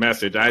the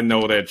message, I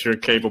know that you're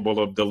capable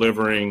of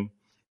delivering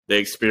the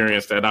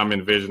experience that I'm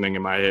envisioning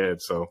in my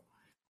head. So,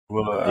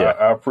 well, yeah.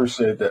 I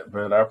appreciate that,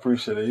 man. I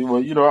appreciate it.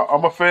 Well,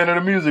 I'm a fan of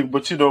the music,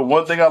 but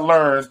one thing I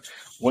learned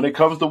when it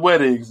comes to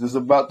weddings is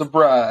about the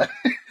bride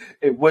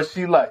and what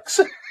she likes.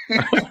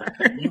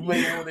 You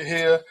may want to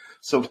hear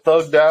some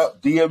thugged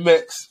out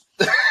DMX.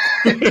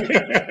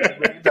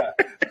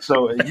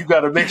 So you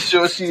got to make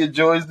sure she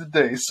enjoys the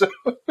day. So.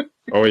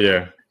 Oh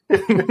yeah.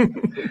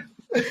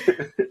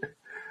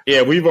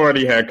 Yeah, we've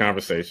already had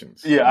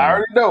conversations. Yeah,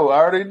 I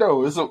already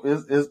know.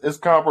 It's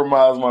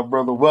compromise, my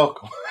brother.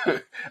 Welcome.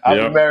 I've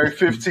been married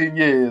 15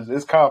 years.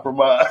 It's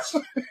compromise.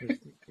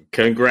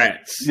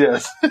 Congrats.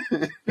 Yes.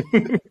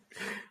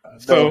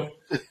 So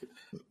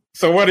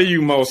what are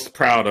you most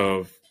proud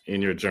of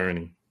in your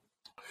journey?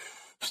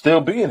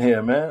 Still being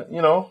here, man.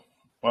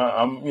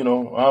 I'm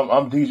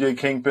DJ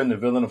Kingpin, the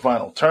villain of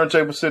vinyl.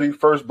 Turntable City,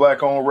 first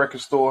black-owned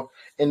record store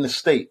in the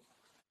state.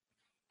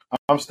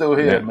 I'm still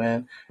here,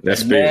 man.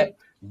 That's big.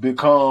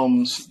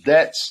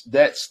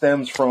 That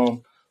stems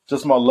from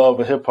just my love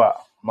of hip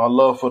hop, my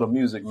love for the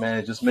music,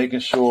 man. Just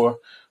making sure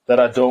that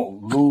I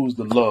don't lose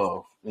the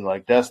love.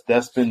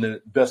 That's been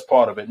the best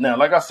part of it. Now,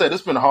 like I said,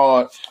 it's been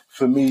hard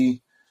for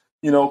me,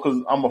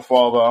 because I'm a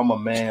father, I'm a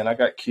man, I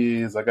got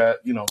kids, I got,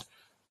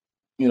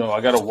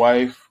 I got a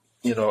wife,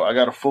 I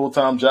got a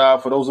full-time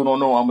job. For those who don't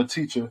know, I'm a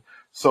teacher.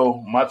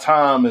 So my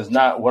time is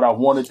not what I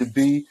want it to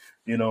be.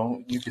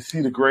 You can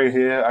see the gray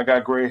hair. I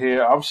got gray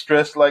hair. I'm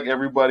stressed like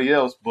everybody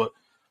else, but,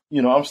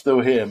 I'm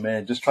still here,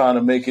 man. Just trying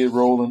to make it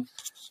rolling,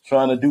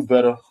 trying to do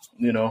better.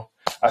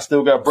 I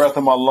still got breath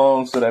in my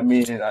lungs. So that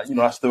means,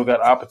 I still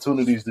got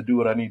opportunities to do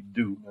what I need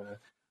to do, man.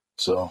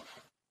 So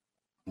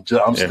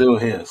I'm still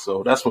here.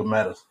 So that's what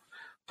matters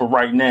for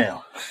right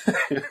now.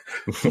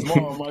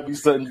 Tomorrow might be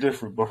something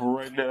different, but for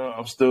right now,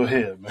 I'm still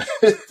here,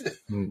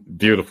 man.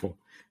 Beautiful.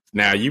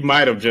 Now, you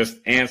might have just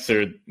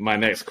answered my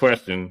next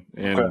question,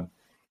 and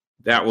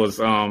that was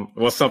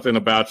what's something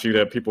about you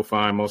that people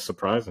find most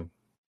surprising?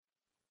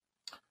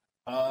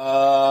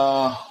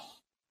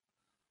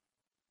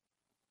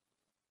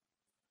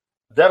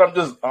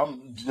 That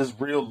I'm just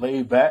real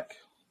laid back.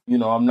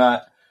 I'm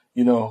not,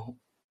 I'm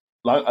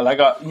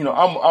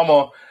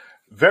a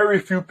very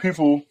few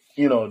people,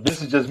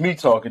 this is just me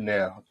talking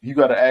now. You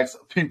got to ask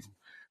people,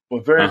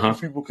 but very few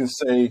people can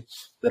say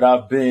that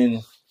I've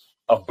been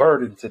a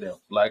burden to them.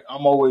 Like,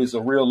 I'm always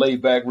a real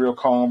laid back, real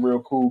calm, real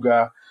cool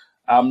guy.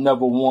 I'm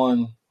never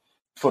one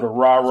for the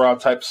rah-rah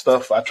type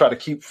stuff. I try to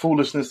keep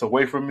foolishness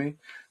away from me.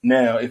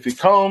 Now, if it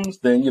comes,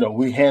 then,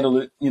 we handle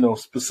it,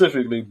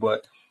 specifically,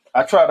 but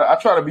I try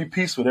to be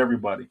peace with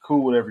everybody,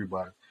 cool with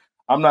everybody.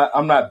 I'm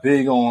not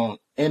big on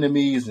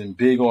enemies and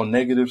big on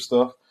negative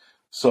stuff.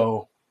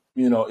 So,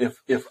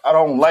 if I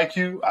don't like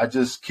you, I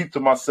just keep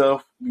to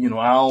myself.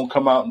 I don't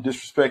come out and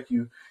disrespect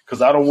you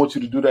because I don't want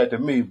you to do that to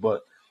me.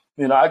 But,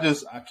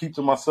 I keep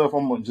to myself.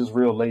 I'm just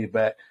real laid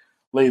back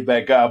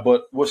guy.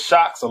 But what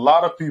shocks a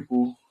lot of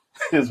people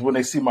is when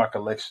they see my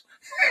collection.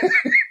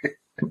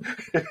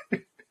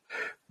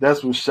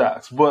 That's what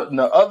shocks. But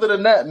no, other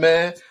than that,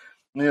 man,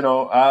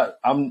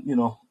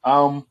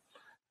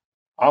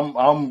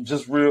 I'm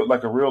just real,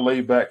 like a real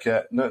laid back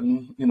cat.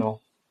 Nothing,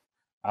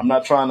 I'm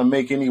not trying to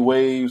make any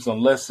waves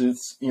unless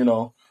it's,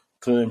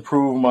 to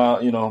improve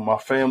my, my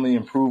family,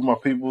 improve my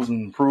peoples,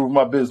 and improve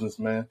my business,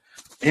 man.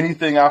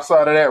 Anything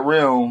outside of that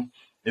realm,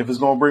 if it's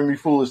gonna bring me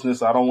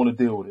foolishness, I don't want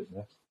to deal with it,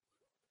 man.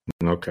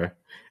 Okay.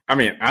 I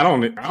mean, I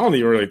don't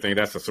even really think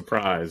that's a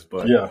surprise,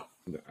 but yeah,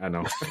 I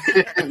know.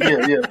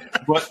 yeah.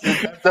 But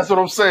that's what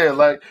I'm saying.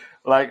 Like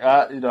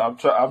I,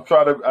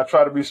 I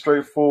try to be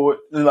straightforward.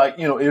 Like,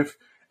 and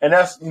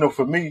that's,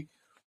 for me,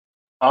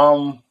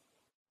 I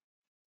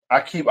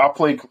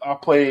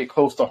play it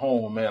close to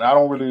home, man. I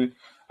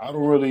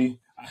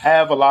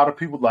have a lot of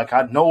people, like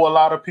I know a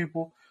lot of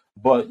people,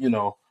 but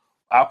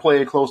I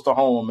play it close to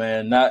home,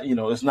 man. Not,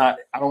 it's not,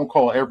 I don't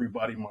call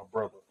everybody my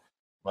brother.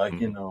 Like,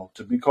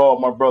 to be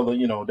called my brother,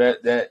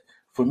 that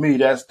for me,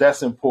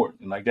 that's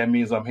important. Like, that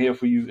means I'm here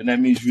for you, and that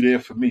means you're there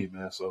for me,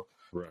 man. So,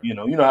 right. you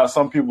know how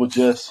some people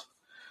just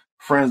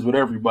friends with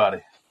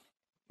everybody.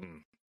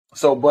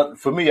 So, but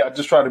for me, I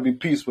just try to be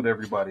peace with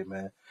everybody,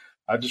 man.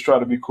 I just try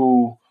to be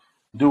cool,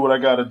 do what I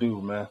got to do,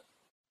 man.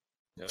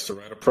 That's the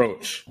right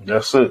approach.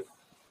 That's it.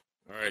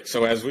 All right.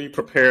 So as we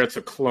prepare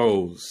to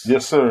close.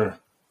 Yes, sir.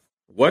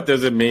 What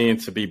does it mean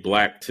to be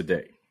Black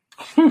today?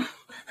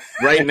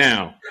 Right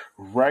now.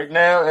 Right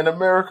now in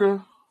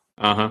America?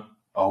 Uh-huh.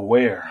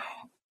 Aware.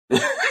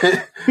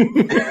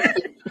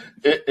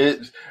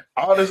 it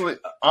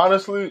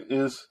honestly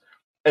is,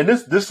 and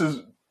this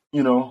is,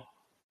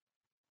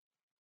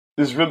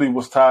 this really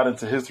was tied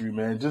into history,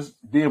 man. Just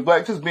being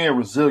Black, just being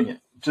resilient,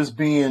 just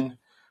being,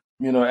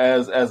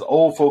 as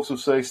old folks would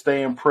say,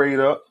 staying prayed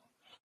up,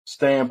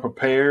 staying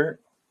prepared,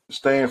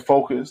 staying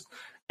focused.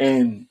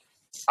 And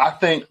I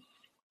think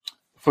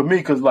for me,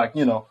 because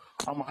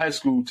I'm a high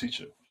school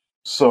teacher,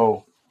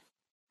 so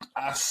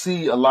I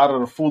see a lot of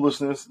the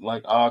foolishness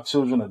like our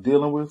children are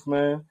dealing with,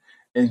 man,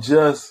 and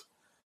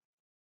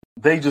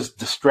they just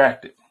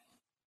distracted.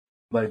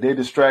 Like, they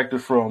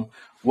distracted from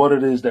what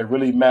it is that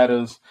really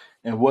matters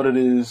and what it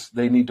is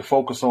they need to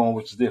focus on,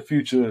 which is their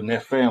future and their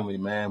family,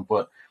 man.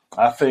 But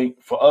I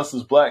think for us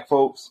as Black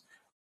folks,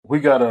 we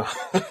gotta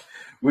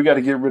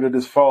get rid of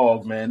this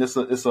fog, man. It's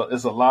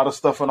a lot of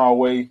stuff in our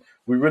way.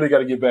 We really got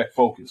to get back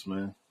focused,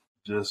 man.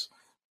 Just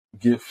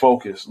get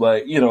focused.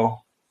 Like,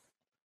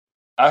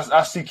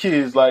 I see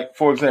kids, like,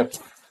 for example,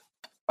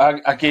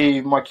 I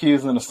gave my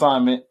kids an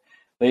assignment.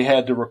 They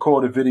had to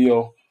record a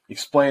video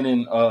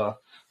explaining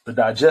the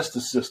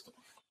digestive system.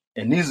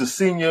 And these are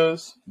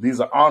seniors. These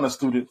are honor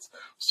students.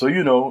 So,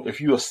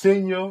 if you're a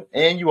senior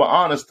and you're an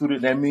honor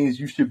student, that means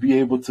you should be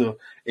able to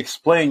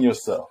explain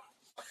yourself.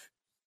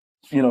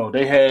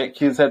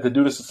 Kids had to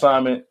do this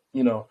assignment,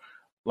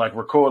 like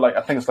record, like,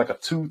 I think it's like a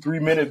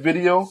 2-3 minute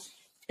video.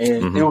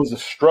 And it was a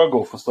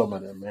struggle for some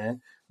of them,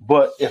 man.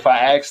 But if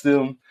I asked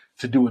them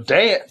to do a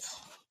dance,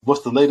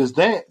 what's the latest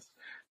dance?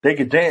 They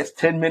could dance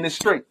 10 minutes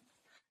straight.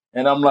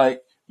 And I'm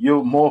like,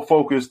 you're more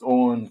focused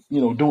on,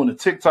 doing a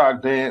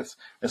TikTok dance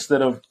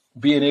instead of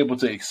being able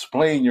to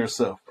explain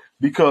yourself.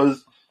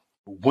 Because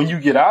when you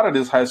get out of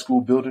this high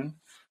school building,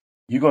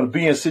 you're going to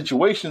be in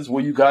situations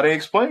where you got to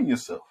explain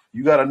yourself.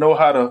 You got to know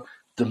how to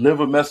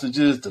deliver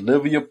messages,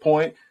 deliver your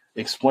point,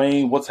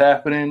 explain what's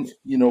happening,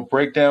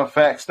 break down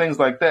facts, things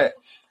like that.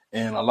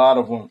 And a lot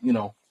of them,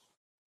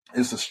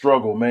 it's a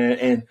struggle, man.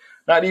 And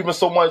not even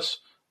so much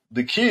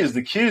the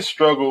kids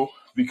struggle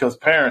because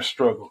parents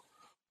struggle.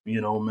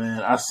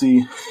 Man, I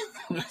see,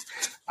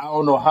 I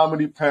don't know how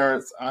many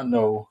parents I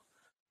know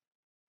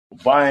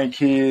buying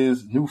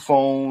kids new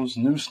phones,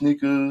 new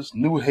sneakers,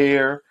 new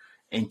hair,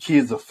 and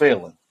kids are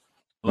failing.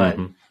 Like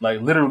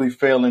literally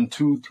failing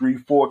 2, 3,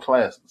 4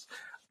 classes.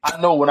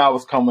 I know when I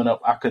was coming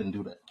up, I couldn't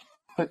do that.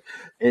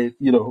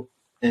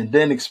 And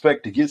then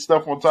expect to get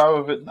stuff on top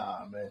of it.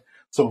 Nah, man.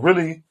 So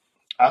really,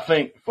 I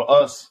think for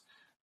us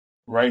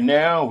right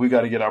now, we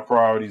got to get our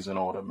priorities in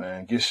order,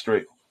 man. Get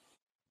straight.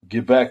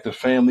 Get back to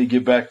family.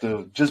 Get back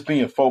to just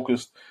being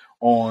focused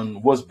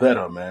on what's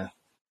better, man.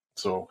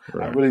 So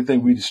right. I really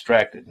think we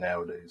distracted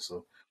nowadays.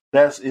 So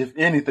that's, if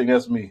anything,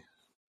 that's me.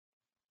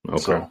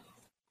 Okay. So,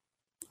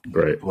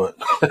 great. But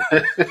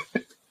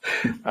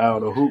I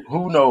don't know.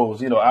 Who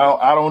knows?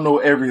 I don't know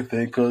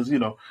everything because,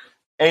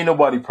 ain't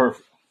nobody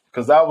perfect.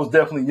 Because I was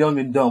definitely young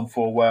and dumb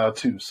for a while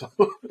too. So.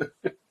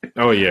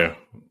 Oh yeah.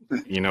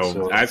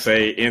 I'd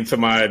say into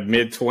my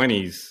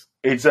mid-20s.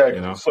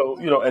 Exactly. So,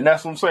 and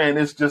that's what I'm saying.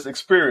 It's just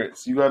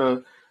experience.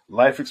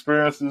 Life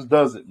experiences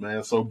does it,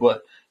 man. So,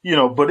 but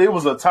it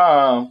was a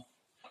time,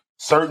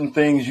 certain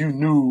things you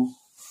knew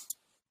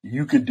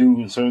you could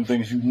do and certain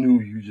things you knew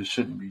you just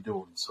shouldn't be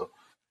doing. So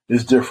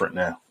it's different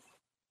now.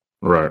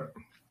 Right.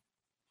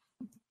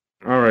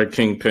 All right,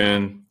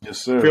 Kingpin.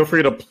 Yes, sir. Feel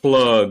free to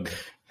plug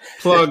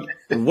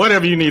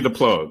whatever you need to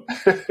plug.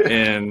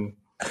 And,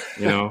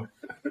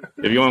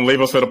 if you want to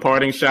leave us with a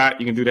parting shot,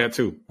 you can do that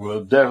too.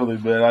 Well, definitely,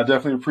 man. I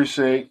definitely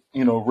appreciate,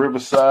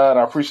 Riverside.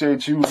 I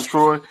appreciate you,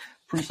 Troy.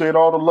 Appreciate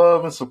all the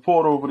love and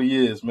support over the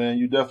years, man.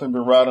 You definitely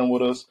been riding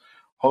with us,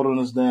 holding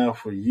us down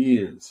for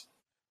years.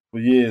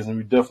 And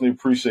we definitely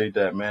appreciate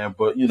that, man.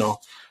 But,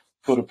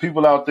 for the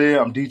people out there,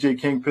 I'm DJ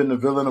Kingpin, the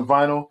villain of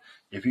vinyl.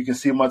 If you can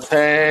see my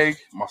tag,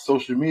 my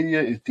social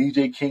media is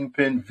DJ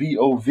Kingpin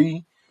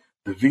VOV.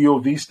 The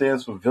VOV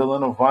stands for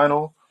Villain of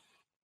Vinyl.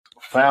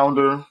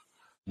 Founder,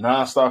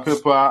 Nonstop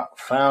Hip Hop.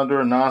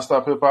 Founder,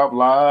 Nonstop Hip Hop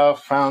Live.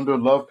 Founder,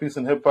 Love, Peace,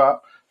 and Hip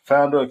Hop.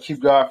 Founder of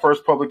Keep God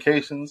First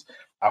Publications.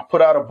 I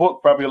put out a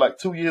book probably like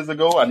 2 years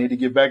ago. I need to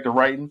get back to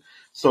writing.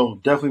 So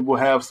definitely we'll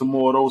have some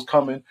more of those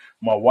coming.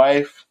 My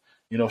wife,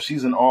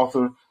 she's an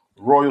author.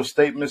 Royal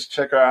Statements,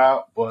 check her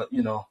out. But,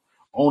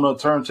 owner of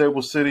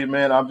Turntable City,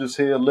 man, I'm just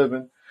here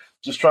living,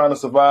 just trying to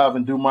survive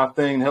and do my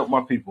thing and help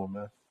my people,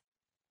 man.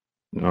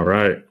 All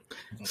right.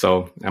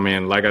 So,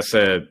 like I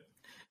said,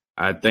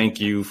 I thank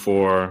you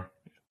for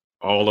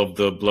all of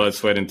the blood,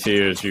 sweat, and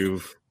tears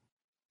you've,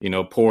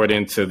 poured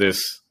into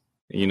this,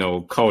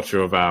 culture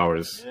of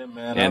ours. Yeah,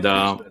 man.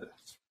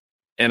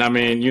 And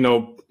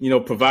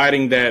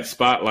providing that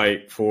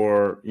spotlight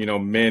for,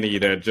 many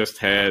that just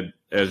had,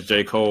 as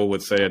J. Cole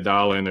would say, a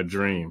dollar and a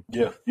dream.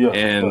 Yeah.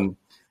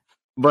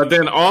 But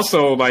then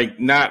also like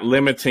not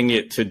limiting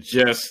it to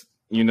just,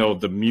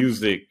 the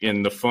music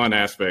and the fun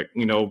aspect,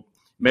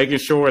 making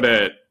sure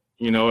that,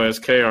 as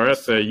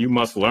KRS said, you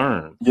must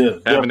learn. Yeah.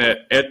 Having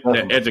that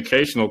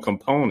educational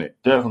component.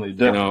 Definitely.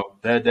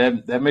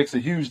 That makes a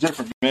huge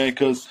difference, man.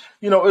 Because,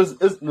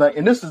 it's like,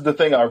 and this is the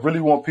thing I really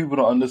want people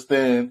to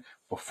understand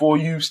before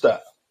you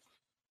stop.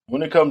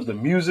 When it comes to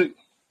music,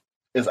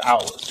 it's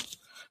ours.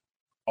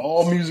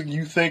 All music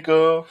you think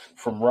of,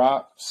 from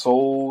rock,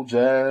 soul,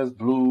 jazz,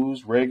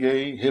 blues,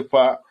 reggae, hip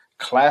hop,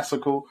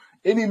 classical,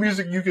 any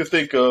music you can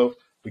think of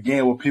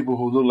began with people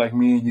who look like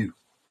me and you.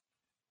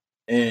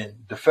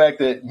 And the fact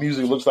that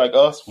music looks like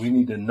us, we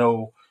need to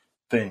know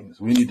things.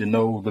 We need to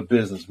know the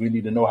business. We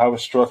need to know how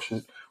it's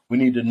structured. We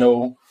need to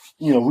know,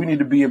 we need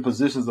to be in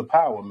positions of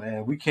power,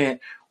 man. We can't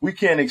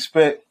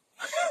expect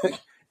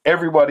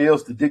everybody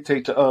else to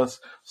dictate to us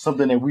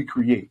something that we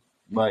create.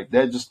 Like,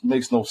 that just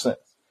makes no sense.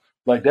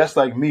 Like, that's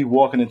like me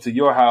walking into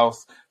your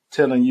house,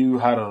 telling you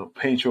how to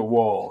paint your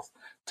walls,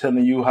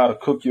 telling you how to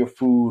cook your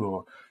food,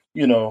 or,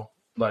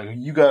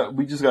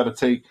 we just got to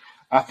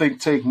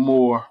take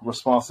more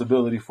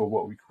responsibility for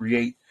what we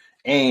create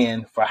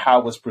and for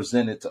how it's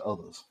presented to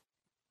others.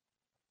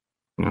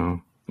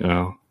 No.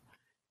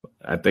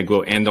 I think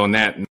we'll end on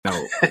that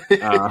note.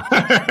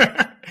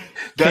 I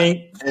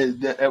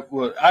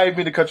didn't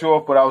mean to cut you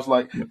off, but I was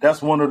like,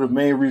 that's one of the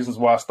main reasons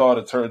why I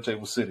started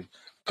Turntable City.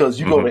 Because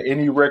you go to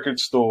any record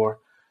store,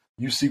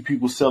 you see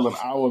people selling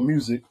our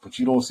music, but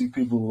you don't see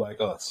people like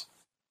us.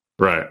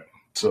 Right.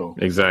 So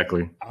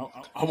exactly.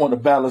 I want to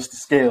balance the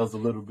scales a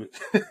little bit.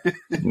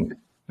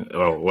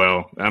 Oh,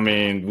 well,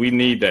 we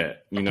need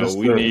that. Yes,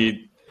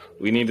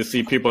 we need to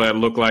see people that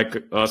look like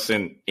us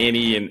in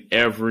any and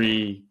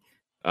every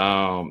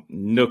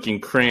nook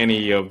and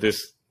cranny of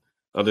this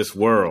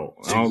world.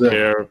 Exactly.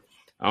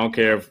 I don't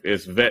care if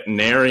it's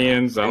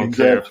veterinarians. I don't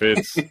care if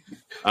it's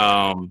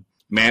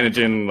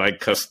managing like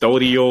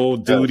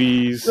custodial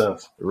duties,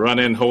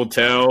 running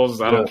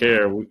hotels. I don't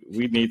care.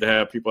 We need to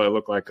have people that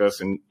look like us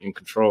in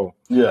control.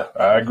 Yeah,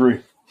 I agree.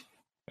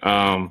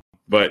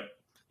 But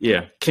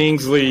yeah,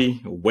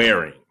 Kingsley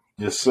Waring.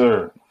 Yes,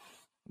 sir.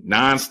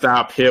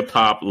 Nonstop Hip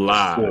Hop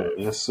Live.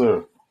 Yes,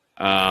 sir.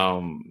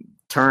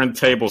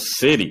 Turntable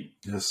City.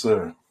 Yes,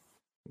 sir.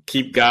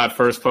 Keep God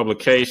First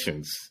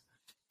Publications.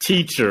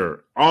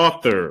 Teacher,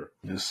 author.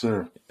 Yes,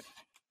 sir.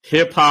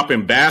 Hip hop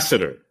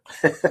ambassador.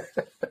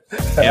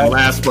 And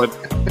last but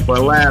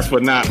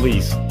not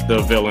least,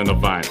 the villain of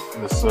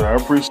vinyl. Yes, sir. I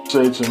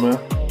appreciate you, man.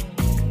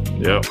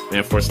 Yep.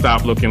 And for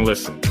Stop, Look, and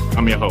Listen,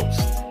 I'm your host,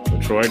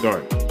 Troy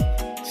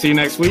Gardner. See you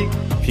next week.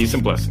 Peace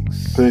and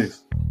blessings. Peace.